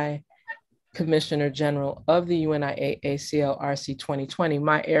High Commissioner General of the UNIA-ACL-RC 2020,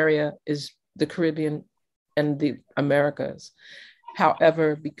 my area is the Caribbean and the Americas.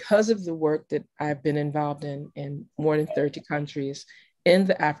 However, because of the work that I've been involved in more than 30 countries in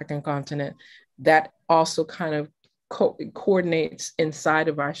the African continent, that also kind of coordinates inside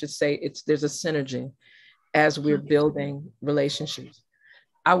of, I should say, there's a synergy as we're building relationships.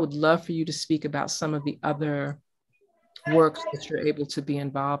 I would love for you to speak about some of the other works that you're able to be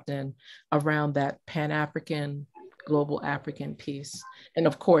involved in around that Pan-African, global African piece. And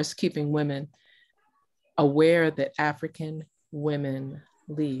of course, keeping women aware that African women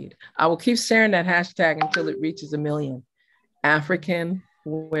lead. I will keep sharing that hashtag until it reaches 1 million. African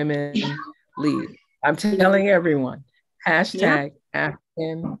women lead. I'm telling everyone, hashtag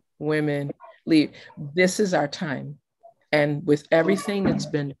African women lead. This is our time. And with everything that's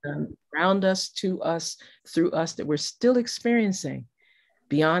been done around us, to us, through us, that we're still experiencing,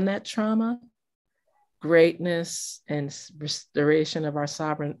 beyond that trauma, greatness and restoration of our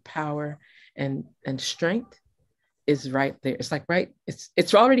sovereign power and strength is right there. It's like, right,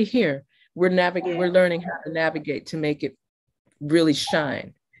 it's already here. We're learning how to navigate to make it really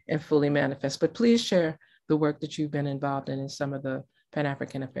shine and fully manifest. But please share the work that you've been involved in some of the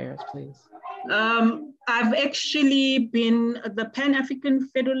Pan-African affairs, please. I've actually been the Pan-African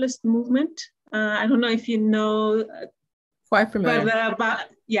Federalist Movement. I don't know if you know. Quite familiar. But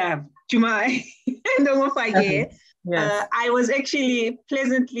yeah, Jumai. Yes. I was actually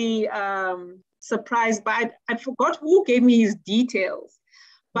pleasantly surprised, but I forgot who gave me his details.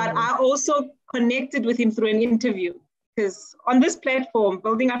 But I also connected with him through an interview, because on this platform,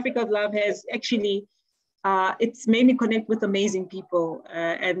 Building Africa's Love has actually, it's made me connect with amazing people.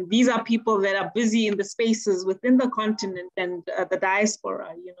 And these are people that are busy in the spaces within the continent and the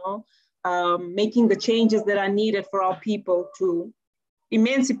diaspora, you know, making the changes that are needed for our people to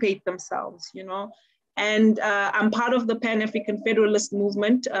emancipate themselves, you know. And I'm part of the Pan-African Federalist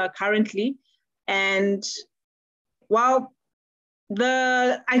Movement currently. And while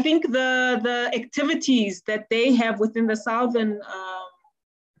I think the activities that they have within the Southern,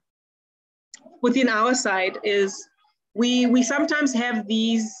 within our side is we sometimes have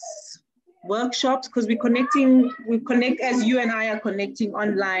these workshops, because we connect as you and I are connecting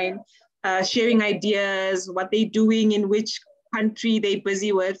online, sharing ideas, what they're doing, in which country they're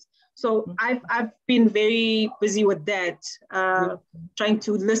busy with. So I've been very busy with that, trying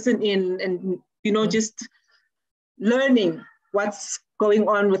to listen in and, you know, just learning what's going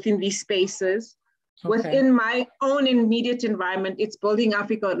on within these spaces. Okay. Within my own immediate environment, it's Building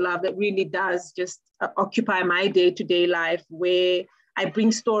Africa Love that really does just occupy my day-to-day life, where I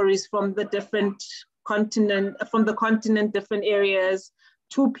bring stories from the continent, different areas,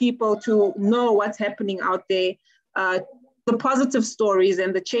 to people to know what's happening out there, the positive stories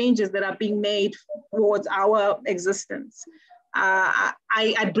and the changes that are being made towards our existence.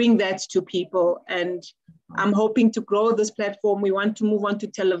 I bring that to people, and I'm hoping to grow this platform. We want to move on to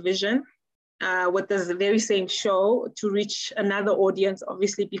television with this very same show to reach another audience,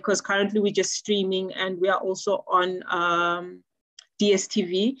 obviously, because currently we're just streaming, and we are also on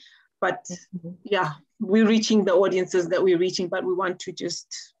DSTV. But yeah, we're reaching the audiences that we're reaching, but we want to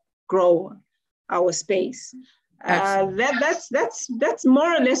just grow our space. That's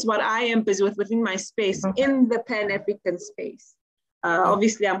more or less what I am busy with within my space in the Pan-African space.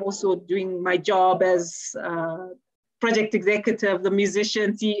 Obviously, I'm also doing my job as project executive, the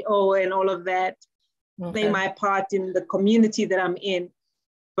musician, CEO, and all of that, playing my part in the community that I'm in.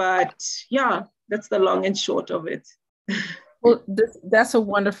 But yeah, that's the long and short of it. Well, that's a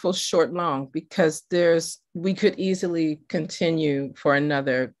wonderful short long, because we could easily continue for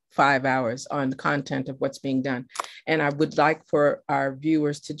another 5 hours on the content of what's being done. And I would like for our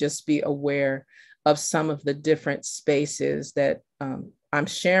viewers to just be aware of some of the different spaces that I'm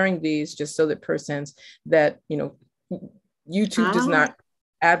sharing these, just so that persons that, you know, YouTube does not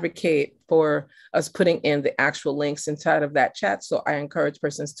advocate for us putting in the actual links inside of that chat. So I encourage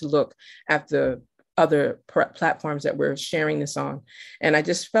persons to look at the other platforms that we're sharing this on. And I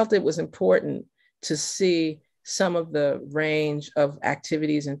just felt it was important to see some of the range of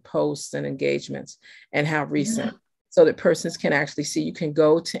activities and posts and engagements and how recent, so that persons can actually see. You can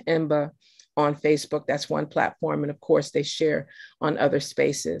go to Imba on Facebook, that's one platform. And of course they share on other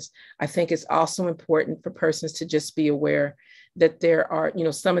spaces. I think it's also important for persons to just be aware that there are, you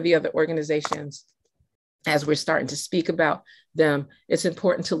know, some of the other organizations, as we're starting to speak about them, it's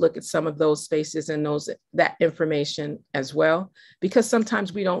important to look at some of those spaces and that information as well, because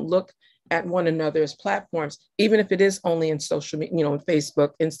sometimes we don't look at one another's platforms, even if it is only in social media, you know,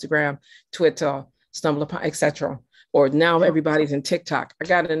 Facebook, Instagram, Twitter, StumbleUpon, etc. Or now everybody's in TikTok. I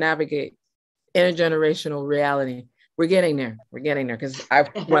got to navigate intergenerational reality. We're getting there. Because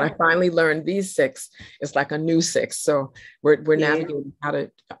when I finally learned these 6, it's like a new 6. So we're navigating how to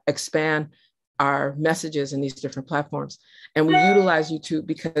expand our messages in these different platforms. And we utilize YouTube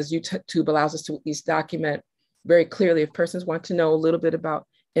because YouTube allows us to at least document very clearly. If persons want to know a little bit about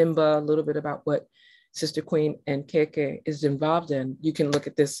Imba, a little bit about what Sister Queen Nkeke is involved in, you can look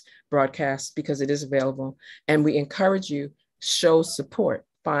at this broadcast because it is available. And we encourage you, show support.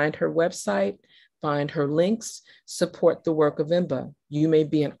 Find her website, find her links, support the work of Imba. You may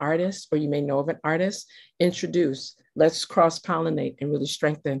be an artist or you may know of an artist. Introduce. Let's cross-pollinate and really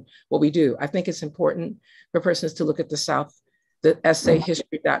strengthen what we do. I think it's important for persons to look at the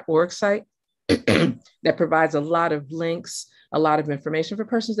sahistory.org site that provides a lot of links, a lot of information for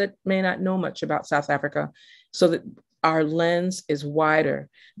persons that may not know much about South Africa, so that our lens is wider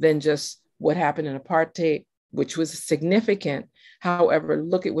than just what happened in apartheid, which was significant. However,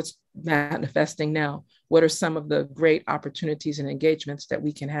 look at what's manifesting now. What are some of the great opportunities and engagements that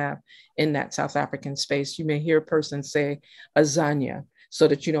we can have in that South African space? You may hear a person say Azania, so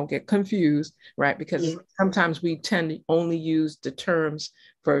that you don't get confused, right? Because sometimes we tend to only use the terms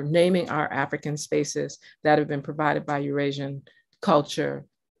for naming our African spaces that have been provided by Eurasian culture,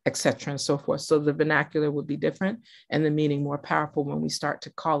 et cetera, and so forth. So the vernacular would be different and the meaning more powerful when we start to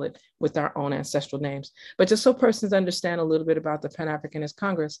call it with our own ancestral names. But just so persons understand a little bit about the Pan-Africanist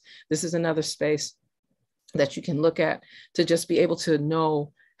Congress, this is another space that you can look at to just be able to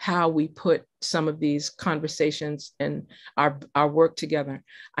know how we put some of these conversations and our work together.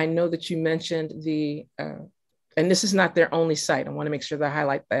 I know that you mentioned and this is not their only site. I want to make sure that I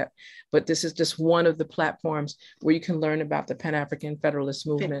highlight that, but this is just one of the platforms where you can learn about the Pan-African Federalist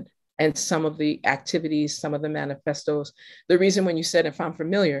Movement and some of the activities, some of the manifestos. The reason when you said if I'm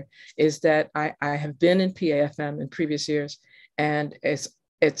familiar is that I have been in PAFM in previous years, and it's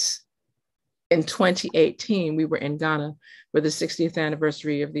in 2018, we were in Ghana for the 60th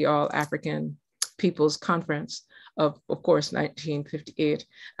anniversary of the All African People's Conference of course, 1958.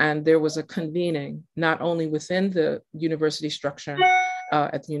 And there was a convening, not only within the university structure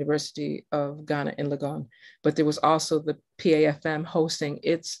at the University of Ghana in Legon, but there was also the PAFM hosting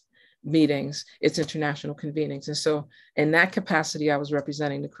its meetings, its international convenings. And so in that capacity, I was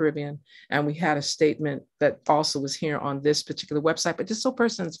representing the Caribbean, and we had a statement that also was here on this particular website, but just so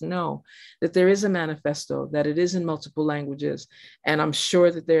persons know that there is a manifesto, that it is in multiple languages. And I'm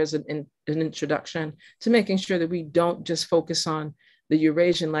sure that there's an introduction to making sure that we don't just focus on the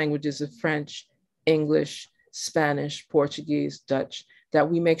Eurasian languages of French, English, Spanish, Portuguese, Dutch, that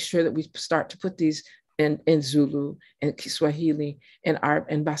we make sure that we start to put these in Zulu and Kiswahili and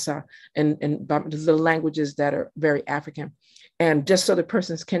Basa and the languages that are very African. And just so the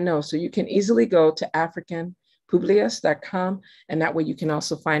persons can know, so you can easily go to africanpublius.com, and that way you can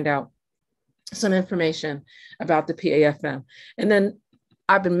also find out some information about the PAFM. And then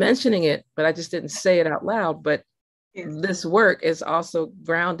I've been mentioning it, but I just didn't say it out loud, but this work is also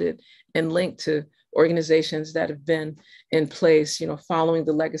grounded and linked to organizations that have been in place, following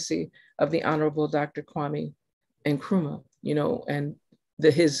the legacy of the Honorable Dr. Kwame Nkrumah, and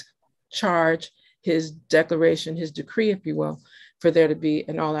his charge, his declaration, his decree, if you will, for there to be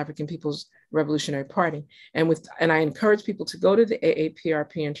an All-African People's Revolutionary Party. And I encourage people to go to the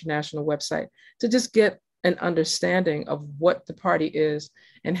AAPRP International website to just get an understanding of what the party is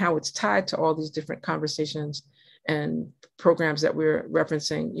and how it's tied to all these different conversations and programs that we're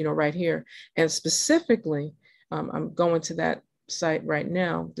referencing, right here. And specifically, I'm going to that site right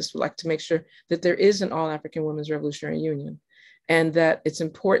now, just would like to make sure that there is an All-African Women's Revolutionary Union, and that it's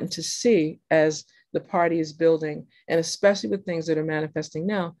important to see as the party is building, and especially with things that are manifesting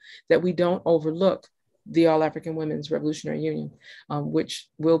now, that we don't overlook the All-African Women's Revolutionary Union, which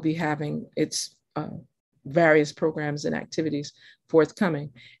will be having its various programs and activities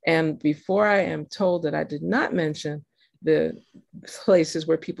forthcoming. And before I am told that I did not mention the places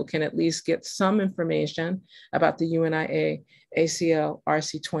where people can at least get some information about the UNIA ACL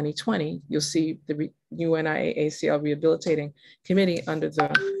RC 2020, you'll see the UNIA ACL Rehabilitating Committee under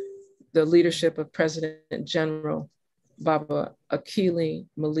the leadership of President General Baba Akili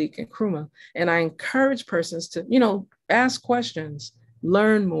Malik Nkrumah. And I encourage persons to, ask questions,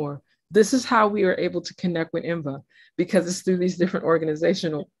 learn more. This is how we are able to connect with Imba, because it's through these different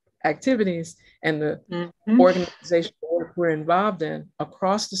organizational activities and the organizational work we're involved in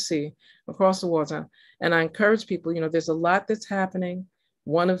across the sea, across the water. And I encourage people, there's a lot that's happening.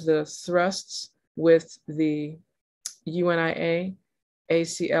 One of the thrusts with the UNIA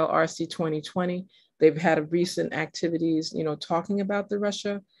ACL RC 2020, they've had recent activities, talking about the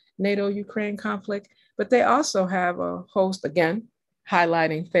Russia-NATO-Ukraine conflict, but they also have a host, again,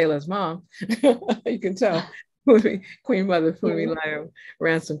 highlighting Fela's mom, you can tell, Queen Mother Funani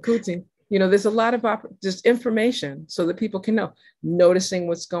Ransom Kuti. There's a lot of just information so that people can know, noticing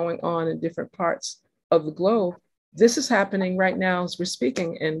what's going on in different parts of the globe. This is happening right now as we're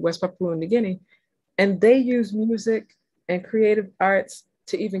speaking in West Papua New Guinea, and they use music and creative arts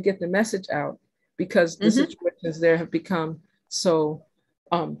to even get the message out, because the situations there have become so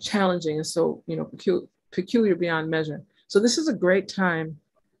challenging and so peculiar beyond measure. So this is a great time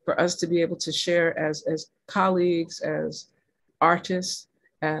for us to be able to share as colleagues, as artists,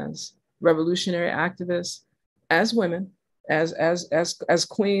 as revolutionary activists, as women, as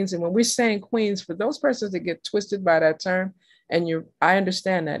queens. And when we're saying queens, for those persons that get twisted by that term, and I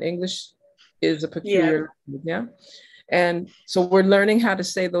understand that English is a peculiar, And so we're learning how to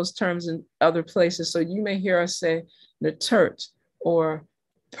say those terms in other places. So you may hear us say Naturt, or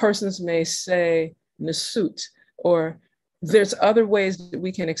persons may say Nasut, or there's other ways that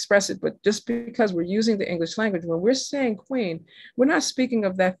we can express it, but just because we're using the English language, when we're saying queen, we're not speaking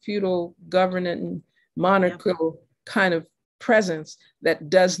of that feudal governance monarchical kind of presence that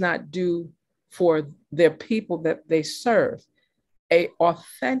does not do for their people that they serve. A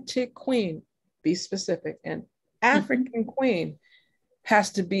authentic queen, be specific, an African queen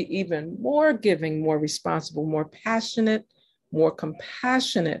has to be even more giving, more responsible, more passionate, more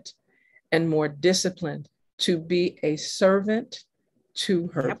compassionate, and more disciplined to be a servant to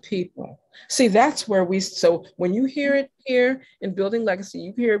her people. See, that's where so when you hear it here in Building Legacy,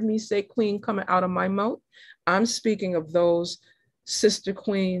 you hear me say queen coming out of my mouth, I'm speaking of those sister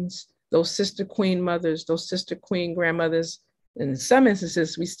queens, those sister queen mothers, those sister queen grandmothers. In some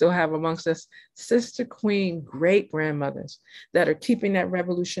instances, we still have amongst us sister queen great grandmothers that are keeping that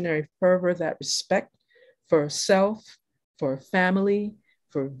revolutionary fervor, that respect for self, for family,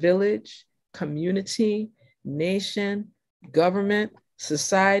 for village, community, nation, government,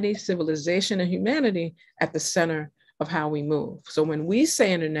 society, civilization, and humanity at the center of how we move. So when we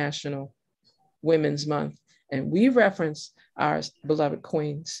say International Women's Month and we reference our beloved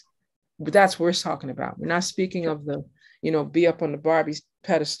queens, that's what we're talking about. We're not speaking of the, be up on the Barbie's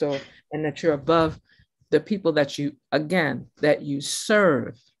pedestal and that you're above the people that you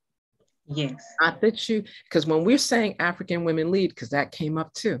serve. Yes. Not that because when we're saying African women lead, because that came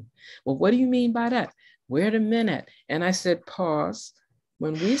up too. Well, what do you mean by that? Wait a minute. And I said, pause.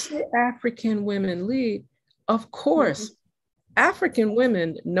 When we say African women lead, of course, African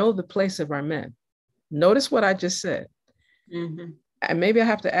women know the place of our men. Notice what I just said. And maybe I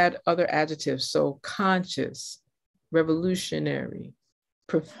have to add other adjectives. So conscious, revolutionary,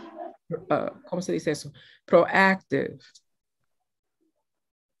 proactive,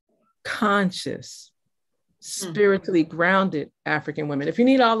 conscious, spiritually grounded African women. If you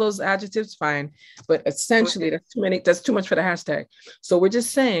need all those adjectives, fine. But essentially, that's too many. That's too much for the hashtag. So we're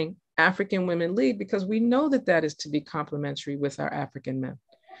just saying African women lead because we know that is to be complementary with our African men.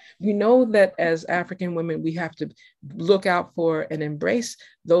 We know that as African women, we have to look out for and embrace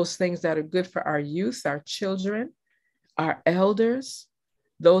those things that are good for our youth, our children, our elders,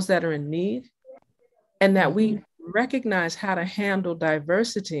 those that are in need, and that we recognize how to handle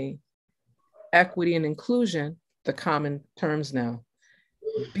diversity, equity, and inclusion, the common terms now,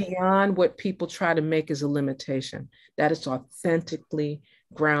 beyond what people try to make as a limitation. That is authentically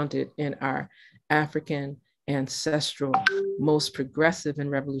grounded in our African ancestral, most progressive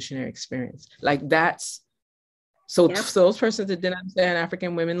and revolutionary experience. Like that's, so those persons that didn't understand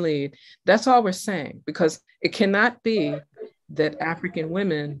African women lead, that's all we're saying, because it cannot be that African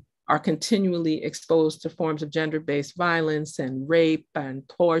women are continually exposed to forms of gender-based violence and rape and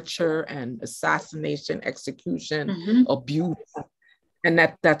torture and assassination, execution, abuse, and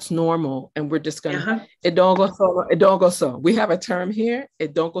that's normal. And we're just gonna, it don't go so. We have a term here,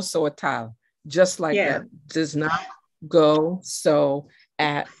 it don't go so at all. Just like that, does not go so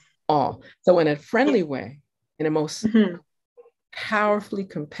at all. So in a friendly way, in a most powerfully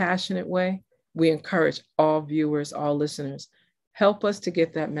compassionate way, we encourage all viewers, all listeners, help us to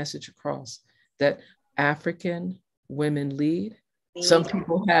get that message across that African women lead. Some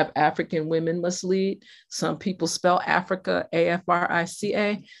people have African women must lead. Some people spell Africa,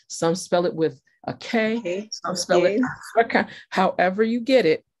 Africa. Some spell it with a K. Some spell it Afraka. However you get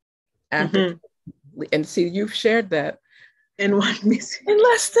it. And see, you've shared that in 1 minute, in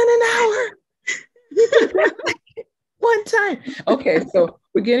less than an hour. One time. Okay, so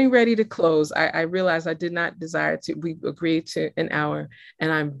we're getting ready to close. I realized I did not desire to, we agreed to an hour,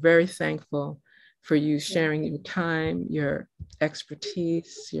 and I'm very thankful for you sharing your time, your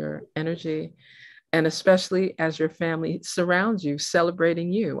expertise, your energy, and especially as your family surrounds you,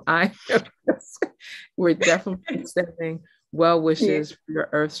 celebrating you. We're definitely sending well wishes for your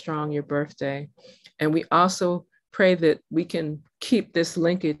Earth Strong, your birthday. And we also pray that we can keep this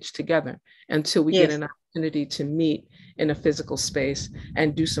linkage together until we get an opportunity to meet in a physical space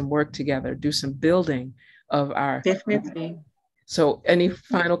and do some work together, do some building of our. Definitely. So any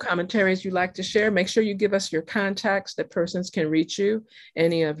final commentaries you'd like to share? Make sure you give us your contacts that persons can reach you,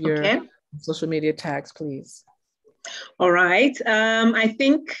 any of your social media tags, please. All right. I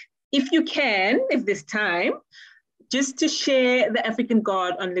think if you can, if there's time, just to share the African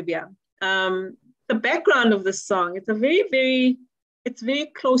God on Libya. The background of this song, it's very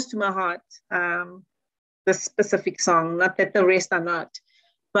close to my heart, the specific song, not that the rest are not,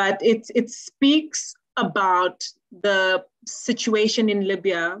 but it speaks about the situation in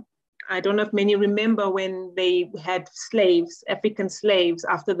Libya. I don't know if many remember when they had slaves, African slaves,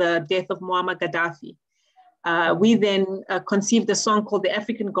 after the death of Muammar Gaddafi. We then conceived a song called The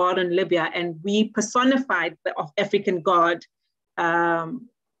African God on Libya, and we personified the African God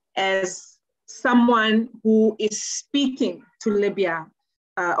as someone who is speaking to Libya,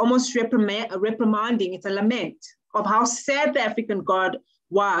 almost reprimanding, it's a lament of how sad the African God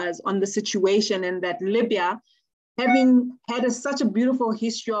was on the situation, and that Libya, having had such a beautiful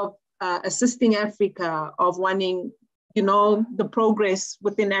history of assisting Africa, of wanting, the progress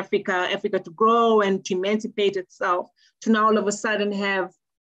within Africa to grow and to emancipate itself, to now all of a sudden have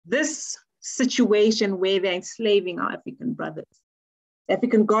this situation where they're enslaving our African brothers. The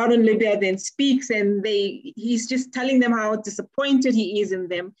African God in Libya then speaks, and he's just telling them how disappointed he is in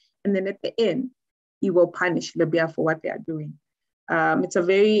them. And then at the end, he will punish Libya for what they are doing. It's a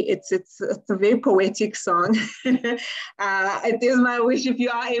very poetic song. It is my wish if you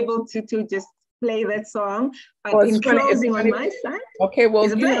are able to just play that song. But in closing on my side. Okay, well,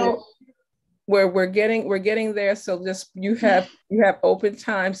 we're getting there. So just you have open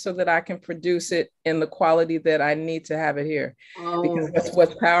time so that I can produce it in the quality that I need to have it here. Because that's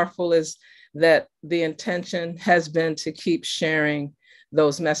what's powerful, is that the intention has been to keep sharing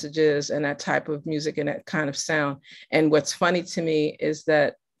those messages and that type of music and that kind of sound. And what's funny to me is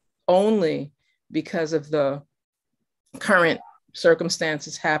that only because of the current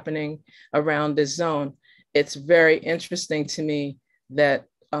circumstances happening around this zone, it's very interesting to me that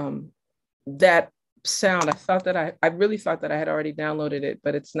that sound, I really thought that I had already downloaded it,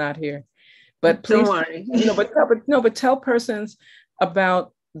 but it's not here. But please, don't worry. But tell persons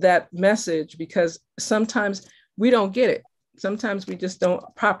about that message, because sometimes we don't get it. Sometimes we just don't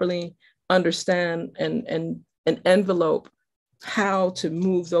properly understand and envelope how to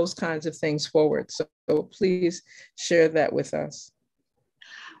move those kinds of things forward. So please share that with us.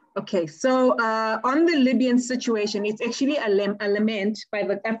 Okay, so on the Libyan situation, it's actually a lament by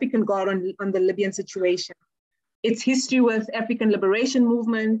the African God on the Libyan situation. It's history with African liberation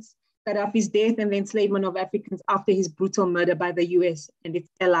movements, Gaddafi's death, and the enslavement of Africans after his brutal murder by the US and its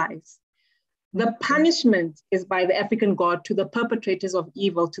allies. The punishment is by the African God to the perpetrators of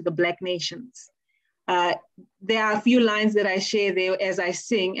evil, to the Black nations. There are a few lines that I share there as I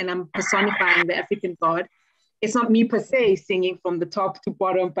sing, and I'm personifying the African God. It's not me per se singing from the top to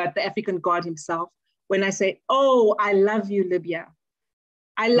bottom, but the African God himself. When I say, oh, I love you, Libya.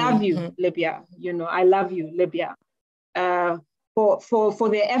 I love you, Libya. I love you, Libya. For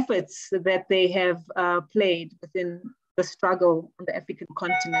their efforts that they have played within the struggle on the African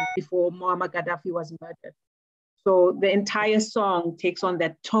continent before Muammar Gaddafi was murdered. So the entire song takes on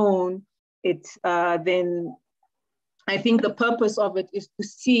that tone. Then I think the purpose of it is to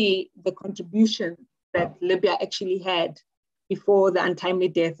see the contribution that Libya actually had before the untimely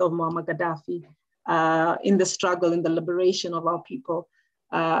death of Muammar Gaddafi in the struggle, in the liberation of our people.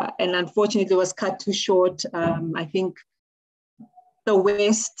 And unfortunately, it was cut too short. I think the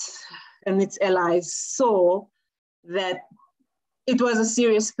West and its allies saw that it was a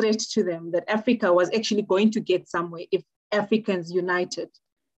serious threat to them, that Africa was actually going to get somewhere if Africans united,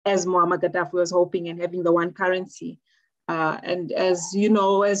 as Muammar Gaddafi was hoping, and having the one currency. And as you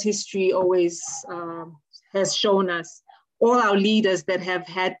know, as history always has shown us, all our leaders that have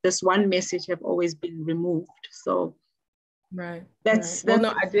had this one message have always been removed. So that's well,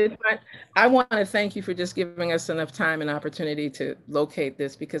 no, I want to thank you for just giving us enough time and opportunity to locate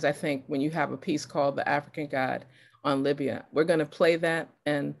this, because I think when you have a piece called The African God on Libya, we're going to play that.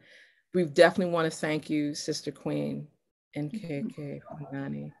 And we definitely want to thank you, Sister Queen Nkeke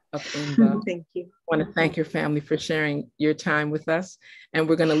Funani of Imba. Thank you. I want to thank your family for sharing your time with us. And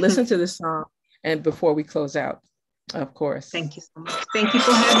we're going to listen to this song and before we close out, of course. Thank you so much. Thank you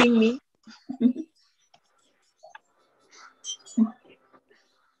for having me.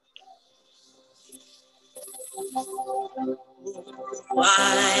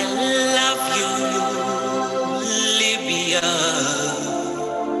 I love you, Libya,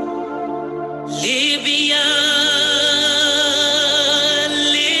 Libya,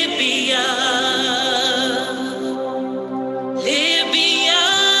 Libya, Libya, Libya,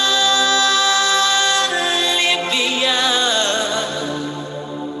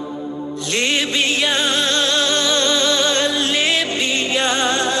 Libya, Libya.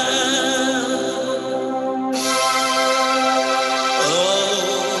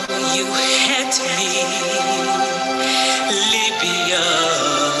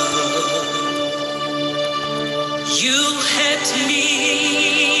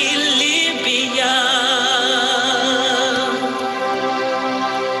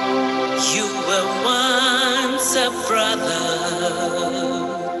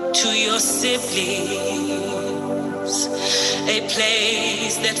 Siblings, a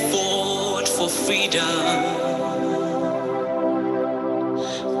place that fought for for freedom.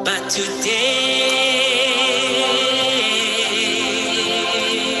 But today,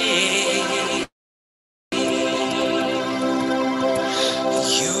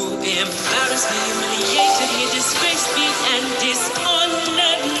 you embarrassed me, humiliated me, disgraced me, and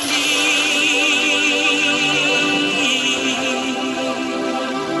dishonored me.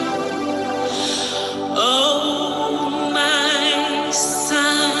 Oh, my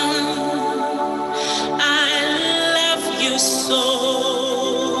son, I love you so.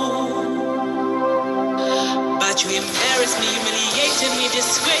 But you embarrassed me, humiliated me,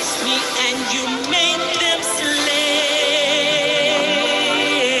 disgraced me, and you made them slaves.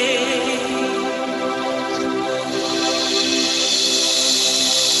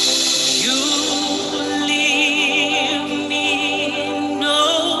 You leave me no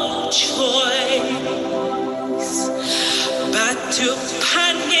choice but to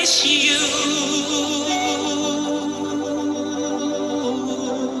punish you.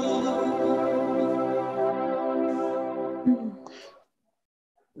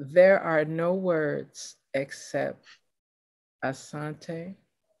 There are no words except Asante.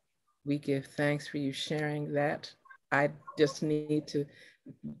 We give thanks for you sharing that. I just need to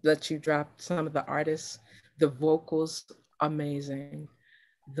let you drop some of the artists. The vocals, amazing.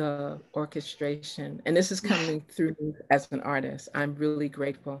 The orchestration, and this is coming through me as an artist. I'm really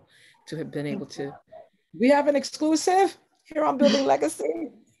grateful to have been able to. We have an exclusive here on Building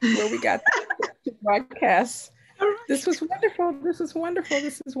Legacy where we got to broadcast. This was wonderful. This is wonderful.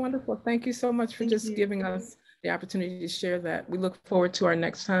 This is wonderful. Thank you so much for just giving us the opportunity to share that. We look forward to our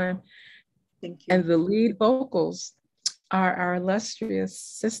next time. Thank you. And the lead vocals are our illustrious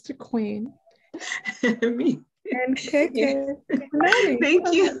sister queen, Me. Nkeke.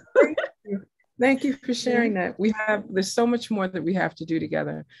 Thank you. Thank you for sharing that. There's so much more that we have to do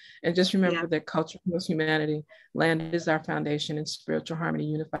together. And just remember that culture fuels humanity. Land is our foundation and spiritual harmony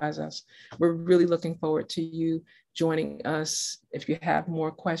unifies us. We're really looking forward to you joining us. If you have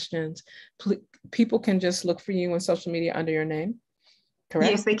more questions, people can just look for you on social media under your name,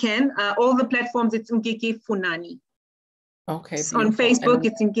 correct? Yes, they can. All the platforms, it's Nkeke Funani. Okay. Beautiful. On Facebook,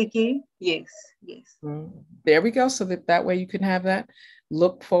 it's Nkeke. Yes. There we go. So that way you can have that.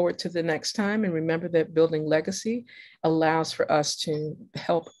 Look forward to the next time. And remember that building legacy allows for us to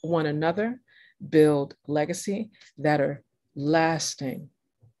help one another build legacy that are lasting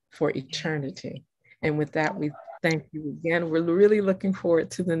for eternity. And with that, we thank you again. We're really looking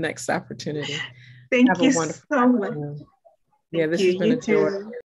forward to the next opportunity. Thank you so much. Yeah, this has been a joy.